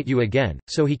up and bite you again,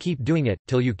 so he keep doing it,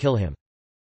 till you kill him.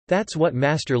 That's what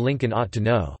Master Lincoln ought to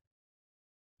know."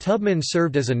 Tubman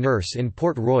served as a nurse in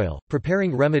Port Royal,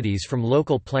 preparing remedies from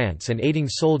local plants and aiding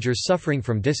soldiers suffering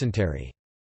from dysentery.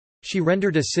 She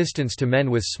rendered assistance to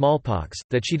men with smallpox.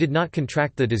 That she did not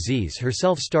contract the disease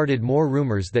herself started more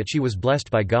rumors that she was blessed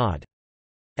by God.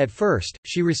 At first,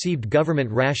 she received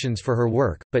government rations for her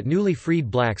work, but newly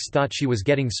freed blacks thought she was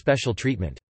getting special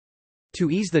treatment. To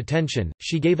ease the tension,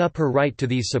 she gave up her right to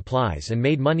these supplies and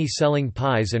made money selling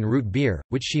pies and root beer,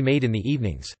 which she made in the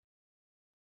evenings.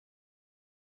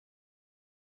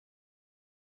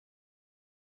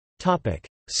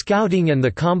 Scouting and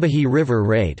the Combahee River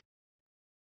Raid.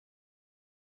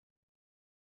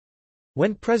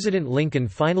 When President Lincoln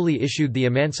finally issued the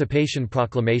Emancipation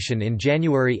Proclamation in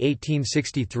January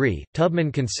 1863,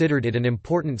 Tubman considered it an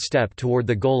important step toward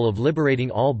the goal of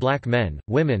liberating all black men,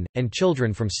 women, and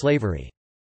children from slavery.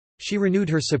 She renewed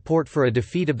her support for a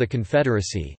defeat of the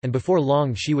Confederacy, and before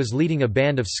long she was leading a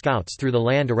band of scouts through the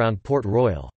land around Port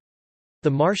Royal. The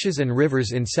marshes and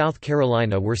rivers in South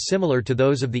Carolina were similar to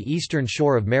those of the eastern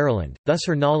shore of Maryland, thus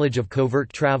her knowledge of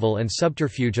covert travel and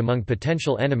subterfuge among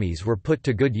potential enemies were put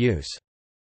to good use.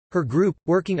 Her group,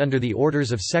 working under the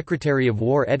orders of Secretary of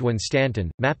War Edwin Stanton,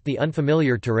 mapped the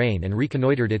unfamiliar terrain and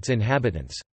reconnoitered its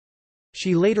inhabitants.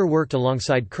 She later worked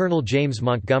alongside Colonel James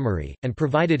Montgomery, and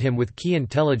provided him with key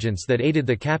intelligence that aided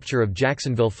the capture of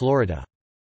Jacksonville, Florida.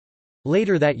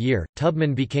 Later that year,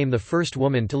 Tubman became the first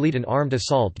woman to lead an armed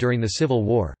assault during the Civil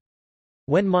War.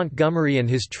 When Montgomery and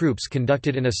his troops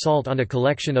conducted an assault on a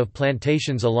collection of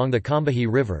plantations along the Combahee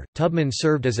River, Tubman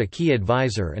served as a key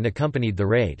advisor and accompanied the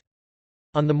raid.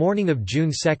 On the morning of June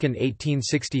 2,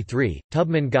 1863,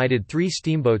 Tubman guided 3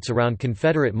 steamboats around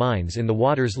Confederate mines in the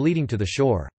waters leading to the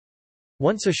shore.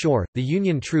 Once ashore, the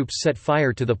Union troops set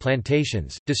fire to the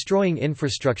plantations, destroying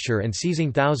infrastructure and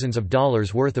seizing thousands of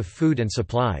dollars worth of food and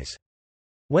supplies.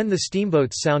 When the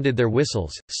steamboats sounded their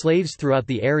whistles, slaves throughout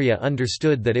the area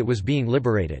understood that it was being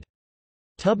liberated.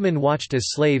 Tubman watched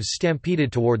as slaves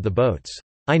stampeded toward the boats.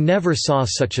 "I never saw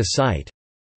such a sight,"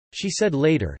 she said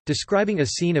later, describing a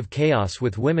scene of chaos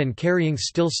with women carrying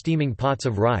still steaming pots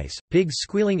of rice, pigs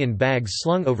squealing in bags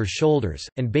slung over shoulders,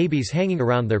 and babies hanging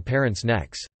around their parents'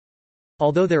 necks.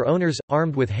 Although their owners,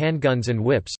 armed with handguns and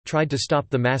whips, tried to stop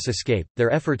the mass escape, their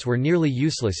efforts were nearly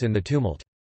useless in the tumult.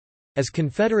 As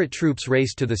Confederate troops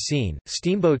raced to the scene,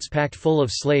 steamboats packed full of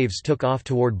slaves took off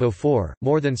toward Beaufort.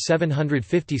 More than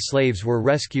 750 slaves were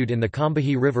rescued in the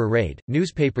Combahee River raid.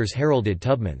 Newspapers heralded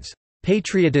Tubman's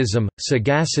patriotism,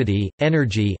 sagacity,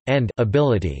 energy, and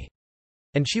ability,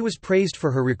 and she was praised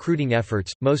for her recruiting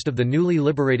efforts. Most of the newly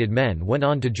liberated men went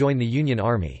on to join the Union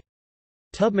Army.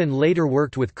 Tubman later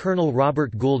worked with Colonel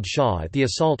Robert Gould Shaw at the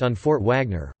assault on Fort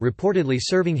Wagner, reportedly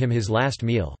serving him his last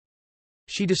meal.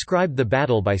 She described the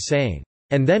battle by saying,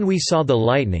 "And then we saw the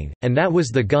lightning, and that was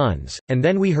the guns, and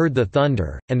then we heard the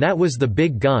thunder, and that was the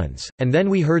big guns, and then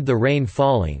we heard the rain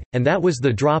falling, and that was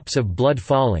the drops of blood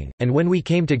falling, and when we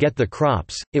came to get the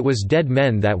crops, it was dead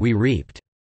men that we reaped."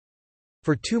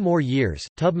 For 2 more years,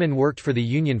 Tubman worked for the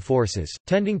Union forces,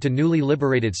 tending to newly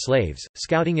liberated slaves,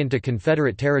 scouting into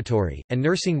Confederate territory, and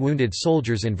nursing wounded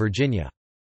soldiers in Virginia.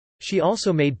 She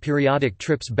also made periodic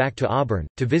trips back to Auburn,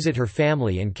 to visit her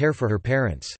family and care for her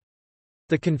parents.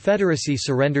 The Confederacy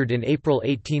surrendered in April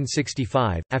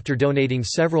 1865. After donating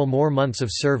several more months of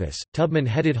service, Tubman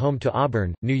headed home to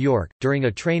Auburn, New York. During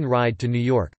a train ride to New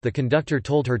York, the conductor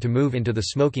told her to move into the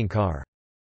smoking car.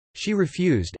 She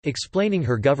refused, explaining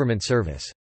her government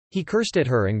service. He cursed at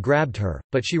her and grabbed her,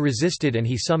 but she resisted and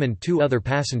he summoned 2 other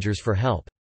passengers for help.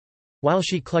 While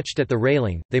she clutched at the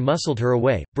railing, they muscled her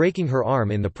away, breaking her arm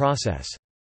in the process.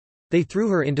 They threw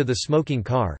her into the smoking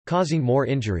car, causing more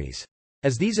injuries.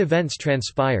 As these events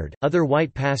transpired, other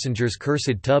white passengers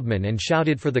cursed Tubman and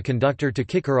shouted for the conductor to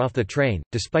kick her off the train.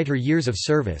 Despite her years of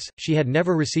service, she had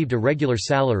never received a regular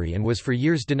salary and was for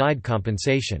years denied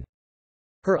compensation.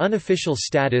 Her unofficial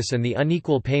status and the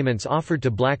unequal payments offered to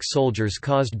black soldiers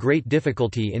caused great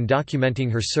difficulty in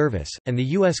documenting her service, and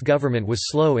the U.S. government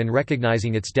was slow in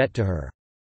recognizing its debt to her.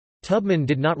 Tubman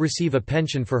did not receive a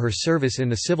pension for her service in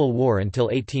the Civil War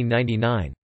until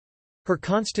 1899. Her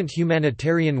constant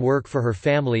humanitarian work for her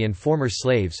family and former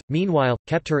slaves, meanwhile,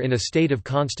 kept her in a state of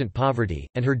constant poverty,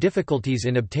 and her difficulties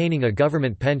in obtaining a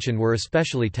government pension were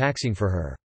especially taxing for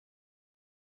her.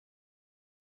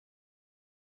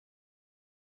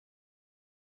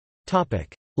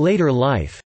 Later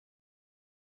life.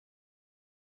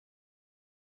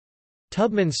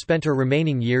 Tubman spent her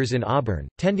remaining years in Auburn,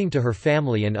 tending to her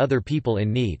family and other people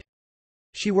in need.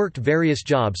 She worked various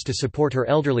jobs to support her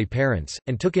elderly parents,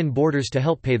 and took in boarders to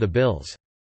help pay the bills.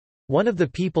 One of the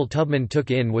people Tubman took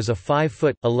in was a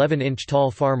 5-foot, 11-inch tall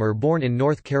farmer born in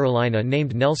North Carolina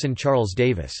named Nelson Charles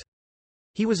Davis.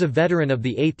 He was a veteran of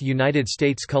the 8th United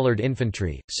States Colored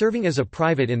Infantry, serving as a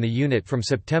private in the unit from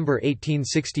September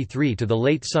 1863 to the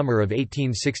late summer of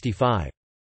 1865.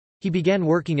 He began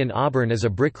working in Auburn as a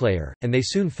bricklayer, and they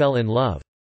soon fell in love.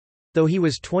 Though he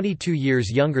was 22 years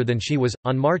younger than she was,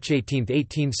 on March 18,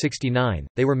 1869,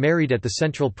 they were married at the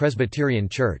Central Presbyterian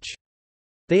Church.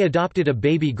 They adopted a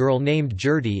baby girl named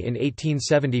Gertie in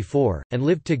 1874, and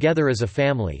lived together as a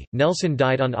family. Nelson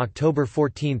died on October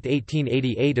 14,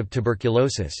 1888 of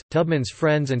tuberculosis. Tubman's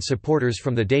friends and supporters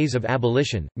from the days of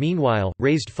abolition, meanwhile,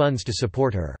 raised funds to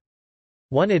support her.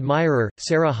 One admirer,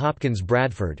 Sarah Hopkins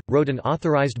Bradford, wrote an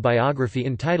authorized biography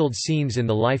entitled Scenes in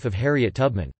the Life of Harriet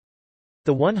Tubman.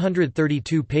 The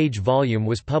 132-page volume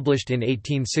was published in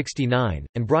 1869,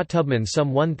 and brought Tubman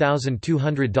some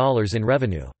 $1,200 in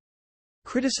revenue.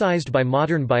 Criticized by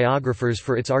modern biographers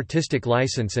for its artistic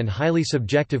license and highly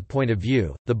subjective point of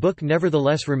view, the book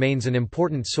nevertheless remains an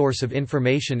important source of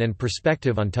information and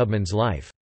perspective on Tubman's life.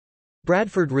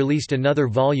 Bradford released another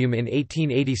volume in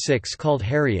 1886 called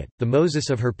Harriet, the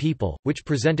Moses of Her People, which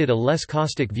presented a less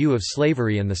caustic view of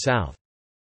slavery in the South.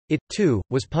 It, too,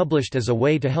 was published as a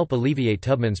way to help alleviate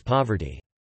Tubman's poverty.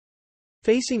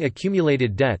 Facing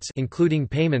accumulated debts including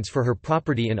payments for her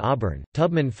property in Auburn,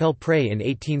 Tubman fell prey in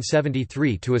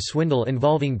 1873 to a swindle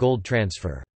involving gold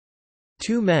transfer.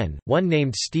 Two men, one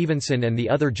named Stevenson and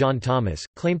the other John Thomas,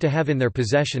 claimed to have in their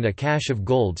possession a cache of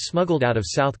gold smuggled out of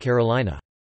South Carolina.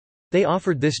 They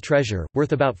offered this treasure,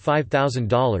 worth about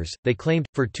 $5,000, they claimed,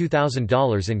 for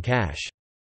 $2,000 in cash.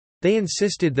 They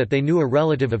insisted that they knew a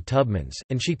relative of Tubman's,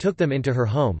 and she took them into her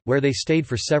home, where they stayed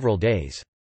for several days.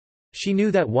 She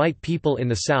knew that white people in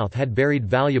the South had buried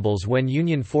valuables when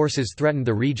Union forces threatened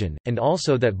the region, and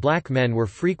also that black men were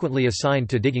frequently assigned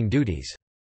to digging duties.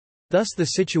 Thus the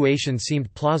situation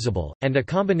seemed plausible, and a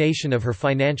combination of her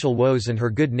financial woes and her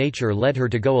good nature led her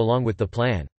to go along with the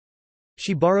plan.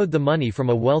 She borrowed the money from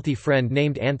a wealthy friend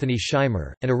named Anthony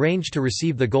Scheimer, and arranged to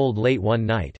receive the gold late one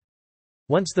night.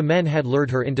 Once the men had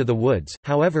lured her into the woods,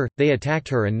 however, they attacked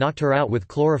her and knocked her out with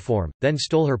chloroform, then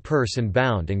stole her purse and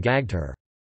bound and gagged her.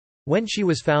 When she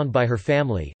was found by her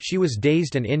family, she was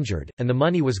dazed and injured, and the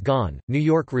money was gone. New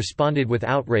York responded with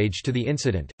outrage to the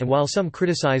incident, and while some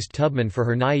criticized Tubman for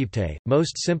her naivete,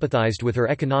 most sympathized with her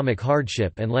economic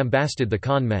hardship and lambasted the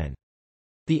con men.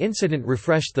 The incident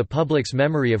refreshed the public's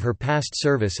memory of her past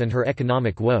service and her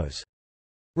economic woes.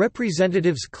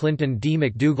 Representatives Clinton D.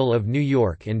 McDougal of New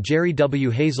York and Jerry W.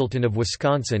 Hazelton of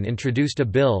Wisconsin introduced a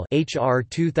bill H.R.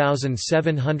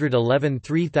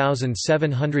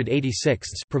 2711-3786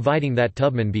 providing that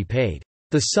Tubman be paid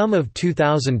the sum of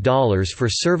 $2,000 for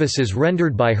services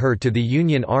rendered by her to the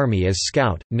Union Army as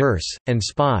scout, nurse, and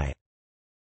spy.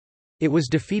 It was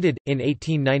defeated. In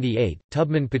 1898,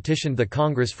 Tubman petitioned the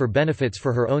Congress for benefits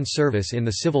for her own service in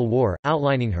the Civil War,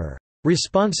 outlining her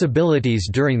responsibilities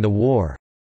during the war.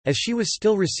 As she was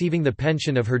still receiving the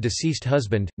pension of her deceased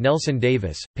husband, Nelson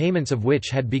Davis, payments of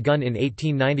which had begun in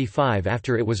 1895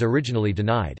 after it was originally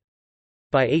denied.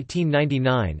 By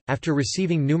 1899, after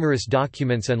receiving numerous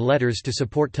documents and letters to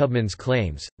support Tubman's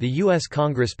claims, the U.S.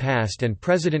 Congress passed and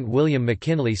President William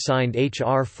McKinley signed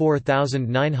H.R.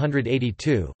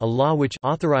 4982, a law which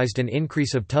authorized an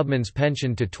increase of Tubman's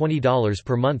pension to $20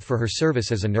 per month for her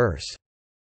service as a nurse.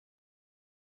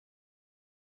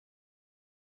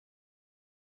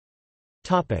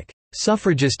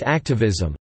 Suffragist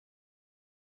activism.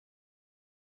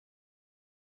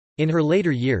 In her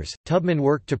later years, Tubman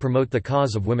worked to promote the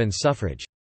cause of women's suffrage.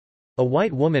 A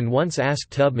white woman once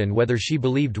asked Tubman whether she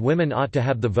believed women ought to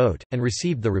have the vote, and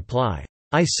received the reply,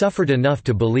 "I suffered enough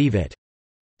to believe it."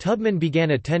 Tubman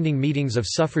began attending meetings of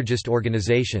suffragist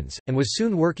organizations, and was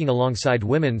soon working alongside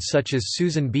women such as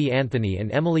Susan B. Anthony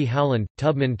and Emily Howland.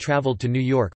 Tubman traveled to New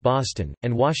York, Boston,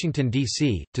 and Washington,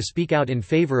 D.C., to speak out in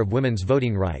favor of women's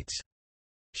voting rights.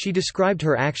 She described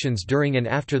her actions during and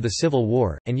after the Civil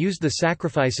War, and used the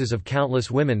sacrifices of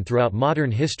countless women throughout modern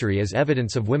history as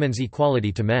evidence of women's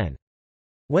equality to men.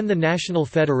 When the National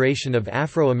Federation of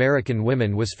Afro-American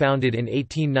Women was founded in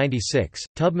 1896,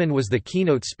 Tubman was the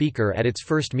keynote speaker at its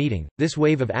first meeting. This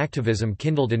wave of activism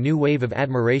kindled a new wave of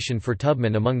admiration for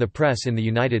Tubman among the press in the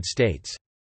United States.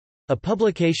 A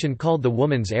publication called The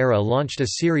Woman's Era launched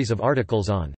a series of articles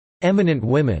on eminent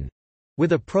women,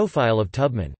 with a profile of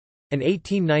Tubman. An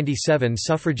 1897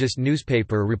 suffragist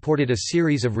newspaper reported a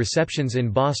series of receptions in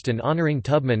Boston honoring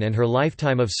Tubman and her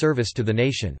lifetime of service to the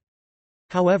nation.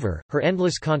 However, her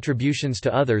endless contributions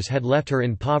to others had left her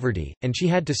in poverty, and she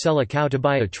had to sell a cow to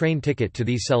buy a train ticket to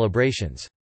these celebrations.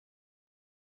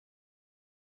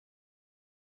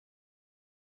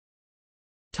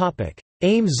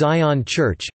 AME Zion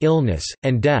Church, illness,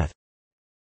 and death.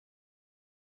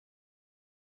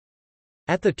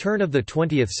 At the turn of the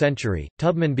 20th century,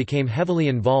 Tubman became heavily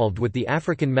involved with the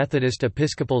African Methodist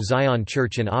Episcopal Zion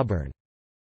Church in Auburn.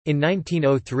 In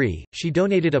 1903, she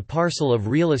donated a parcel of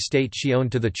real estate she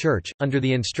owned to the church, under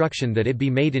the instruction that it be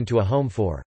made into a home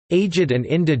for aged and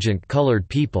indigent colored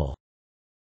people.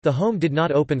 The home did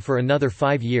not open for another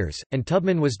 5 years, and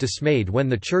Tubman was dismayed when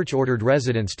the church ordered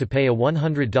residents to pay a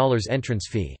 $100 entrance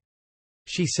fee.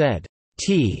 She said,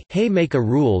 "Hey, make a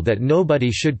rule that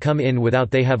nobody should come in without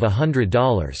they have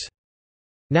 $100.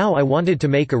 Now I wanted to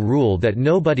make a rule that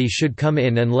nobody should come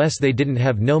in unless they didn't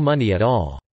have no money at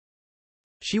all."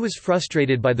 She was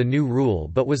frustrated by the new rule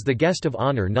but was the guest of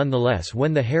honor nonetheless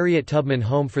when the Harriet Tubman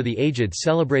Home for the Aged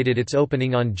celebrated its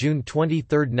opening on June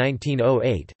 23,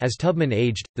 1908. As Tubman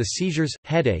aged, the seizures,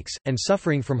 headaches, and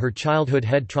suffering from her childhood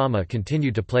head trauma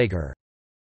continued to plague her.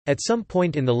 At some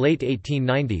point in the late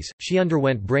 1890s, she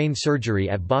underwent brain surgery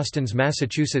at Boston's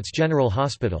Massachusetts General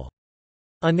Hospital.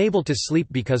 Unable to sleep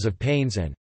because of pains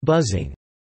and buzzing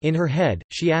in her head,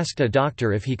 she asked a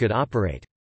doctor if he could operate.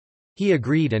 He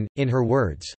agreed and, in her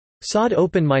words, "sawed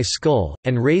open my skull,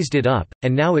 and raised it up,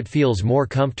 and now it feels more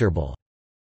comfortable."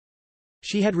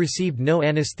 She had received no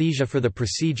anesthesia for the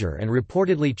procedure and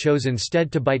reportedly chose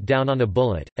instead to bite down on a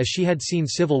bullet, as she had seen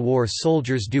Civil War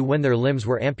soldiers do when their limbs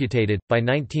were amputated. By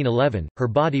 1911, her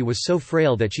body was so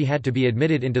frail that she had to be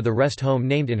admitted into the rest home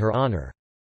named in her honor.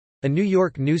 A New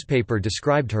York newspaper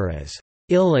described her as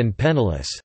ill and penniless,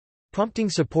 prompting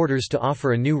supporters to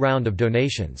offer a new round of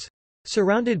donations.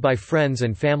 Surrounded by friends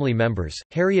and family members,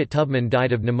 Harriet Tubman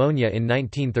died of pneumonia in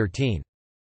 1913.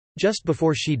 Just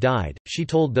before she died, she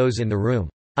told those in the room,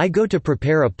 "I go to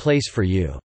prepare a place for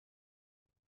you."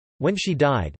 When she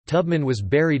died, Tubman was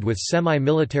buried with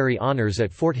semi-military honors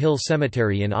at Fort Hill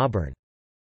Cemetery in Auburn.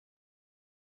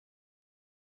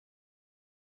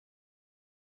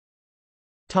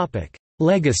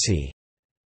 Legacy.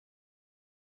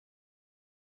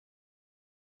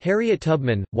 Harriet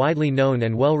Tubman, widely known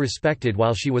and well respected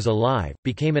while she was alive,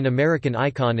 became an American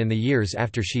icon in the years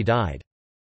after she died.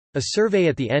 A survey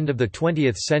at the end of the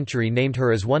 20th century named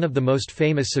her as one of the most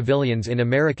famous civilians in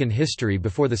American history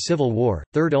before the Civil War,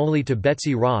 third only to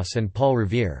Betsy Ross and Paul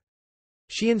Revere.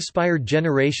 She inspired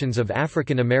generations of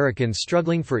African Americans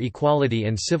struggling for equality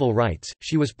and civil rights.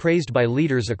 She was praised by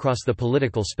leaders across the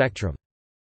political spectrum.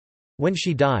 When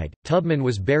she died, Tubman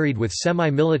was buried with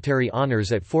semi-military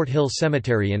honors at Fort Hill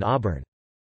Cemetery in Auburn.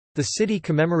 The city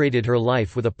commemorated her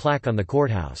life with a plaque on the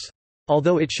courthouse.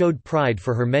 Although it showed pride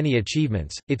for her many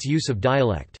achievements, its use of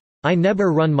dialect, "I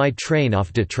never run my train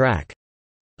off de track,"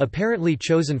 apparently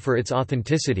chosen for its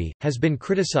authenticity, has been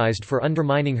criticized for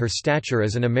undermining her stature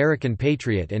as an American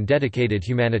patriot and dedicated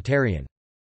humanitarian.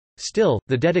 Still,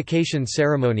 the dedication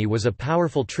ceremony was a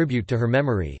powerful tribute to her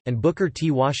memory, and Booker T.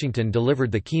 Washington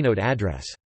delivered the keynote address.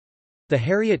 The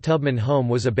Harriet Tubman home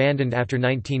was abandoned after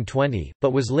 1920,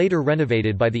 but was later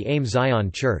renovated by the AME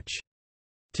Zion Church.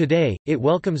 Today, it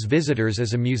welcomes visitors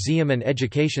as a museum and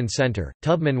education center.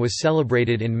 Tubman was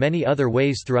celebrated in many other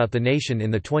ways throughout the nation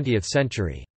in the 20th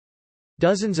century.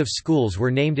 Dozens of schools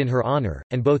were named in her honor,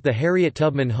 and both the Harriet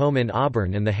Tubman Home in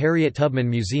Auburn and the Harriet Tubman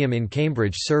Museum in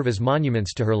Cambridge serve as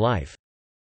monuments to her life.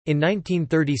 In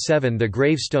 1937, the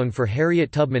gravestone for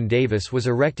Harriet Tubman Davis was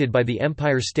erected by the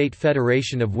Empire State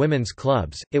Federation of Women's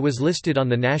Clubs. It was listed on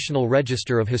the National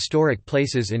Register of Historic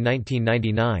Places in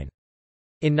 1999.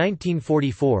 In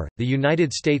 1944, the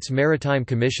United States Maritime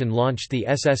Commission launched the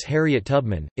SS Harriet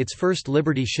Tubman, its first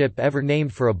Liberty ship ever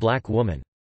named for a black woman.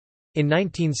 In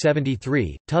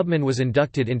 1973, Tubman was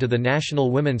inducted into the National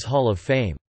Women's Hall of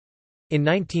Fame. In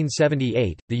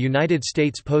 1978, the United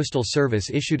States Postal Service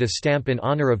issued a stamp in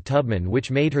honor of Tubman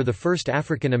which made her the first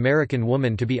African American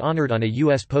woman to be honored on a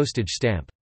U.S. postage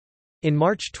stamp. In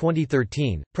March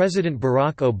 2013, President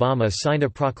Barack Obama signed a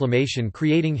proclamation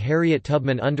creating Harriet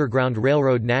Tubman Underground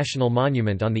Railroad National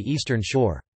Monument on the Eastern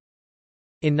Shore.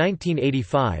 In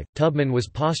 1985, Tubman was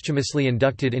posthumously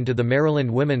inducted into the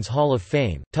Maryland Women's Hall of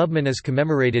Fame. Tubman is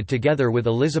commemorated together with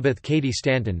Elizabeth Cady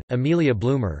Stanton, Amelia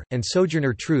Bloomer, and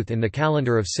Sojourner Truth in the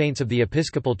Calendar of Saints of the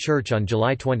Episcopal Church on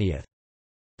July 20.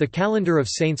 The Calendar of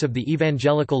Saints of the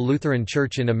Evangelical Lutheran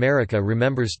Church in America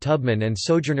remembers Tubman and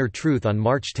Sojourner Truth on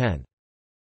March 10.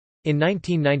 In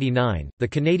 1999, the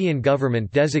Canadian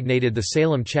government designated the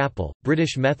Salem Chapel,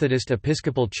 British Methodist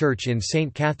Episcopal Church in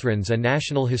St. Catharines a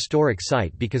National Historic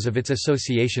Site because of its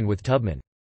association with Tubman.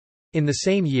 In the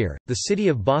same year, the city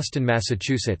of Boston,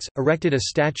 Massachusetts, erected a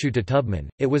statue to Tubman.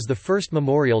 It was the first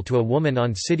memorial to a woman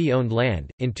on city-owned land.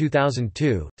 In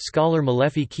 2002, scholar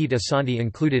Malefi Keet Asante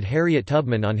included Harriet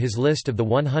Tubman on his list of the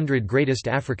 100 greatest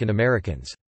African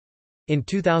Americans. In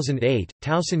 2008,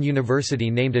 Towson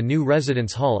University named a new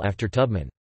residence hall after Tubman.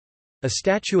 A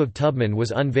statue of Tubman was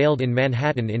unveiled in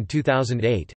Manhattan in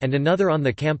 2008, and another on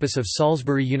the campus of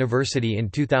Salisbury University in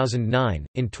 2009.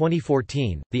 In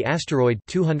 2014, the asteroid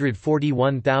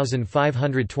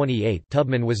 241528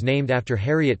 Tubman was named after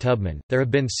Harriet Tubman. There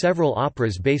have been several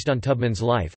operas based on Tubman's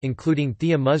life, including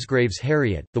Thea Musgrave's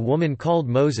Harriet, The Woman Called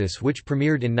Moses, which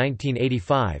premiered in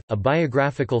 1985. A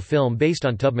biographical film based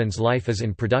on Tubman's life is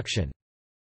in production.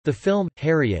 The film,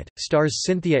 Harriet, stars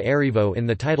Cynthia Erivo in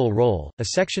the title role. A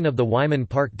section of the Wyman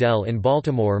Park Dell in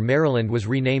Baltimore, Maryland was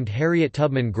renamed Harriet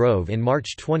Tubman Grove in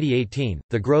March 2018.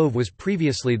 The grove was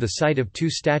previously the site of two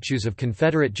statues of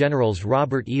Confederate generals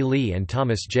Robert E. Lee and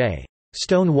Thomas J.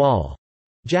 Stonewall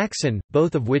Jackson,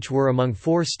 both of which were among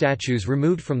four statues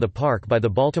removed from the park by the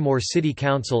Baltimore City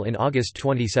Council in August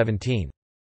 2017.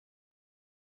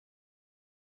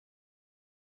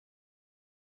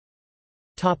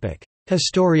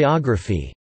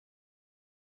 Historiography.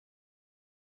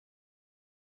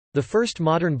 The first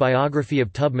modern biography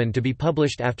of Tubman to be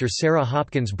published after Sarah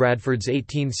Hopkins Bradford's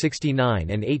 1869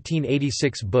 and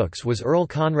 1886 books was Earl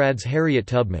Conrad's Harriet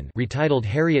Tubman, retitled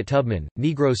Harriet Tubman,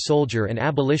 Negro soldier and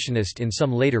abolitionist in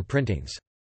some later printings.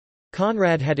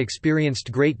 Conrad had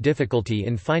experienced great difficulty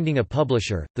in finding a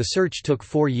publisher. The search took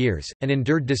 4 years, and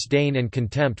endured disdain and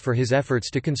contempt for his efforts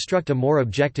to construct a more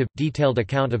objective, detailed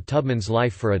account of Tubman's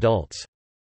life for adults.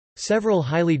 Several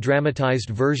highly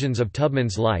dramatized versions of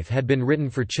Tubman's life had been written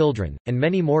for children, and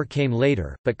many more came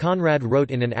later, but Conrad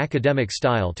wrote in an academic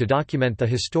style to document the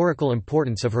historical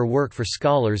importance of her work for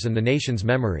scholars and the nation's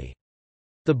memory.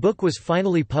 The book was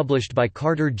finally published by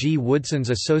Carter G. Woodson's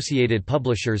Associated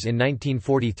Publishers in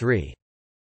 1943.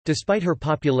 Despite her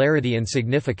popularity and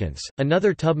significance,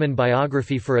 another Tubman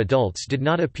biography for adults did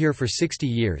not appear for 60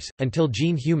 years, until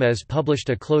Jean Humez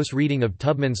published a close reading of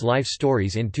Tubman's life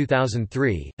stories in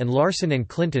 2003, and Larson and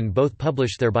Clinton both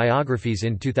published their biographies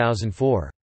in 2004.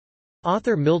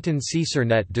 Author Milton C.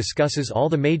 Cernett discusses all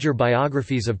the major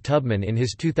biographies of Tubman in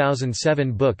his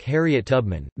 2007 book Harriet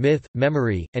Tubman, Myth,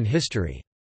 Memory, and History.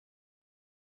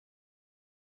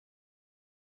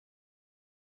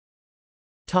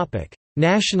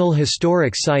 National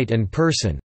Historic Site and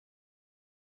Person.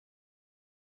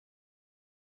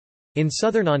 In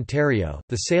southern Ontario,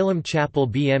 the Salem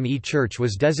Chapel AME Church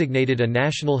was designated a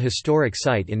National Historic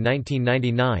Site in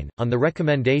 1999, on the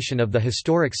recommendation of the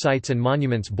Historic Sites and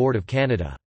Monuments Board of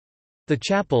Canada. The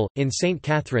chapel, in St.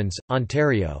 Catharines,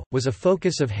 Ontario, was a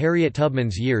focus of Harriet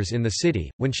Tubman's years in the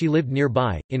city, when she lived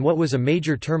nearby, in what was a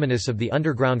major terminus of the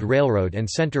Underground Railroad and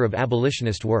centre of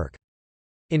abolitionist work.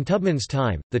 In Tubman's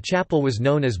time, the chapel was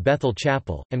known as Bethel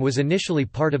Chapel, and was initially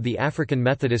part of the African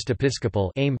Methodist Episcopal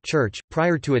AME Church.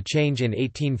 Prior to a change in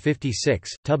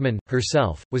 1856, Tubman,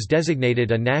 herself, was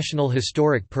designated a National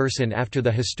Historic Person after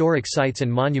the Historic Sites and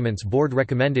Monuments Board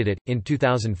recommended it, in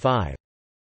 2005.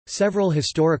 Several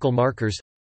historical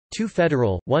markers—2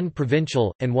 federal, 1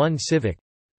 provincial, and 1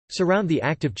 civic—surround the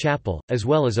active chapel, as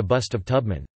well as a bust of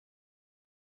Tubman.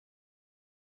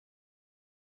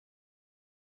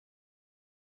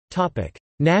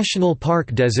 National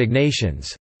park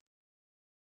designations.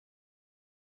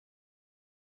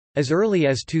 As early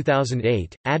as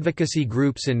 2008, advocacy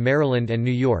groups in Maryland and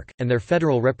New York, and their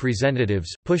federal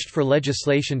representatives, pushed for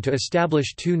legislation to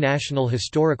establish 2 national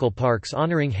historical parks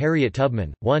honoring Harriet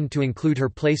Tubman, one to include her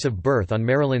place of birth on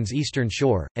Maryland's eastern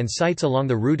shore, and sites along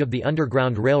the route of the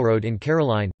Underground Railroad in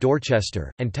Caroline,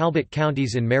 Dorchester, and Talbot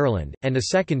counties in Maryland, and a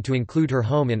second to include her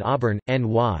home in Auburn,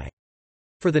 NY.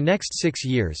 For the next 6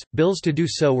 years, bills to do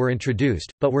so were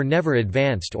introduced, but were never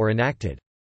advanced or enacted.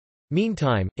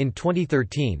 Meantime, in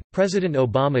 2013, President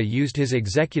Obama used his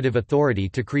executive authority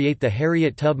to create the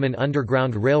Harriet Tubman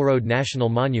Underground Railroad National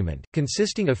Monument,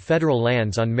 consisting of federal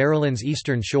lands on Maryland's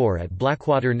eastern shore at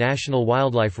Blackwater National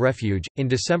Wildlife Refuge. In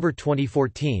December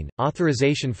 2014,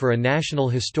 authorization for a National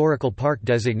Historical Park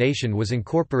designation was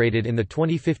incorporated in the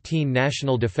 2015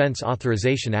 National Defense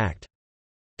Authorization Act.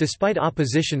 Despite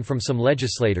opposition from some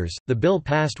legislators, the bill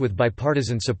passed with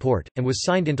bipartisan support, and was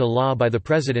signed into law by the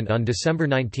President on December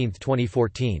 19,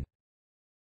 2014.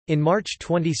 In March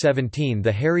 2017,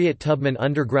 the Harriet Tubman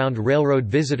Underground Railroad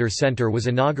Visitor Center was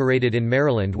inaugurated in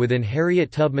Maryland within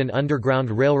Harriet Tubman Underground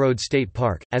Railroad State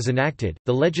Park. As enacted,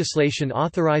 the legislation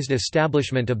authorized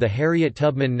establishment of the Harriet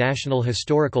Tubman National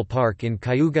Historical Park in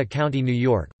Cayuga County, New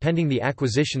York, pending the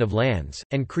acquisition of lands,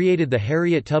 and created the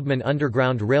Harriet Tubman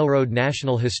Underground Railroad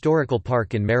National Historical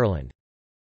Park in Maryland.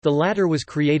 The latter was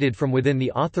created from within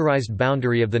the authorized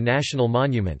boundary of the national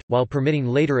monument, while permitting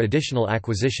later additional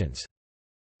acquisitions.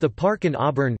 The park in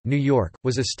Auburn, New York,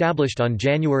 was established on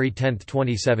January 10,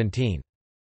 2017.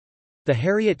 The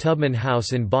Harriet Tubman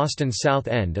House in Boston's South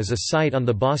End is a site on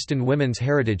the Boston Women's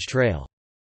Heritage Trail.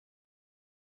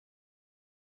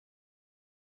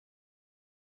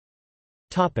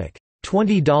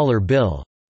 $20 bill.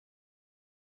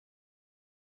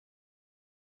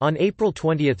 On April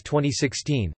 20,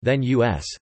 2016, then U.S.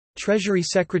 Treasury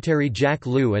Secretary Jack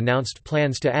Lew announced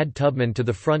plans to add Tubman to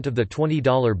the front of the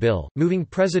 $20 bill, moving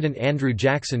President Andrew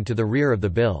Jackson to the rear of the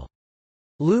bill.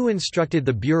 Liu instructed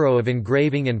the Bureau of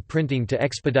Engraving and Printing to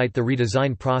expedite the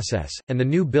redesign process, and the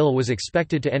new bill was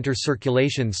expected to enter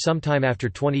circulation sometime after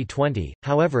 2020.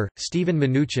 However, Stephen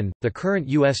Mnuchin, the current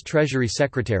U.S. Treasury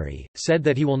Secretary, said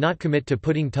that he will not commit to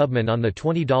putting Tubman on the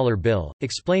 $20 bill,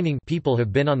 explaining, "People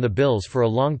have been on the bills for a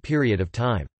long period of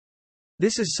time.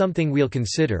 This is something we'll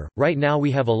consider. Right now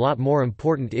we have a lot more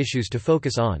important issues to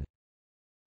focus on."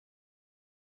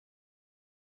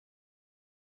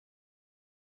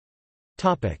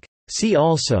 See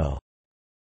also: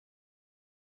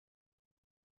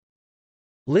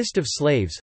 List of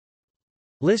slaves,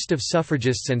 List of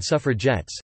suffragists and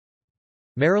suffragettes,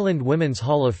 Maryland Women's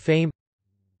Hall of Fame,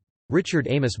 Richard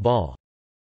Amos Ball.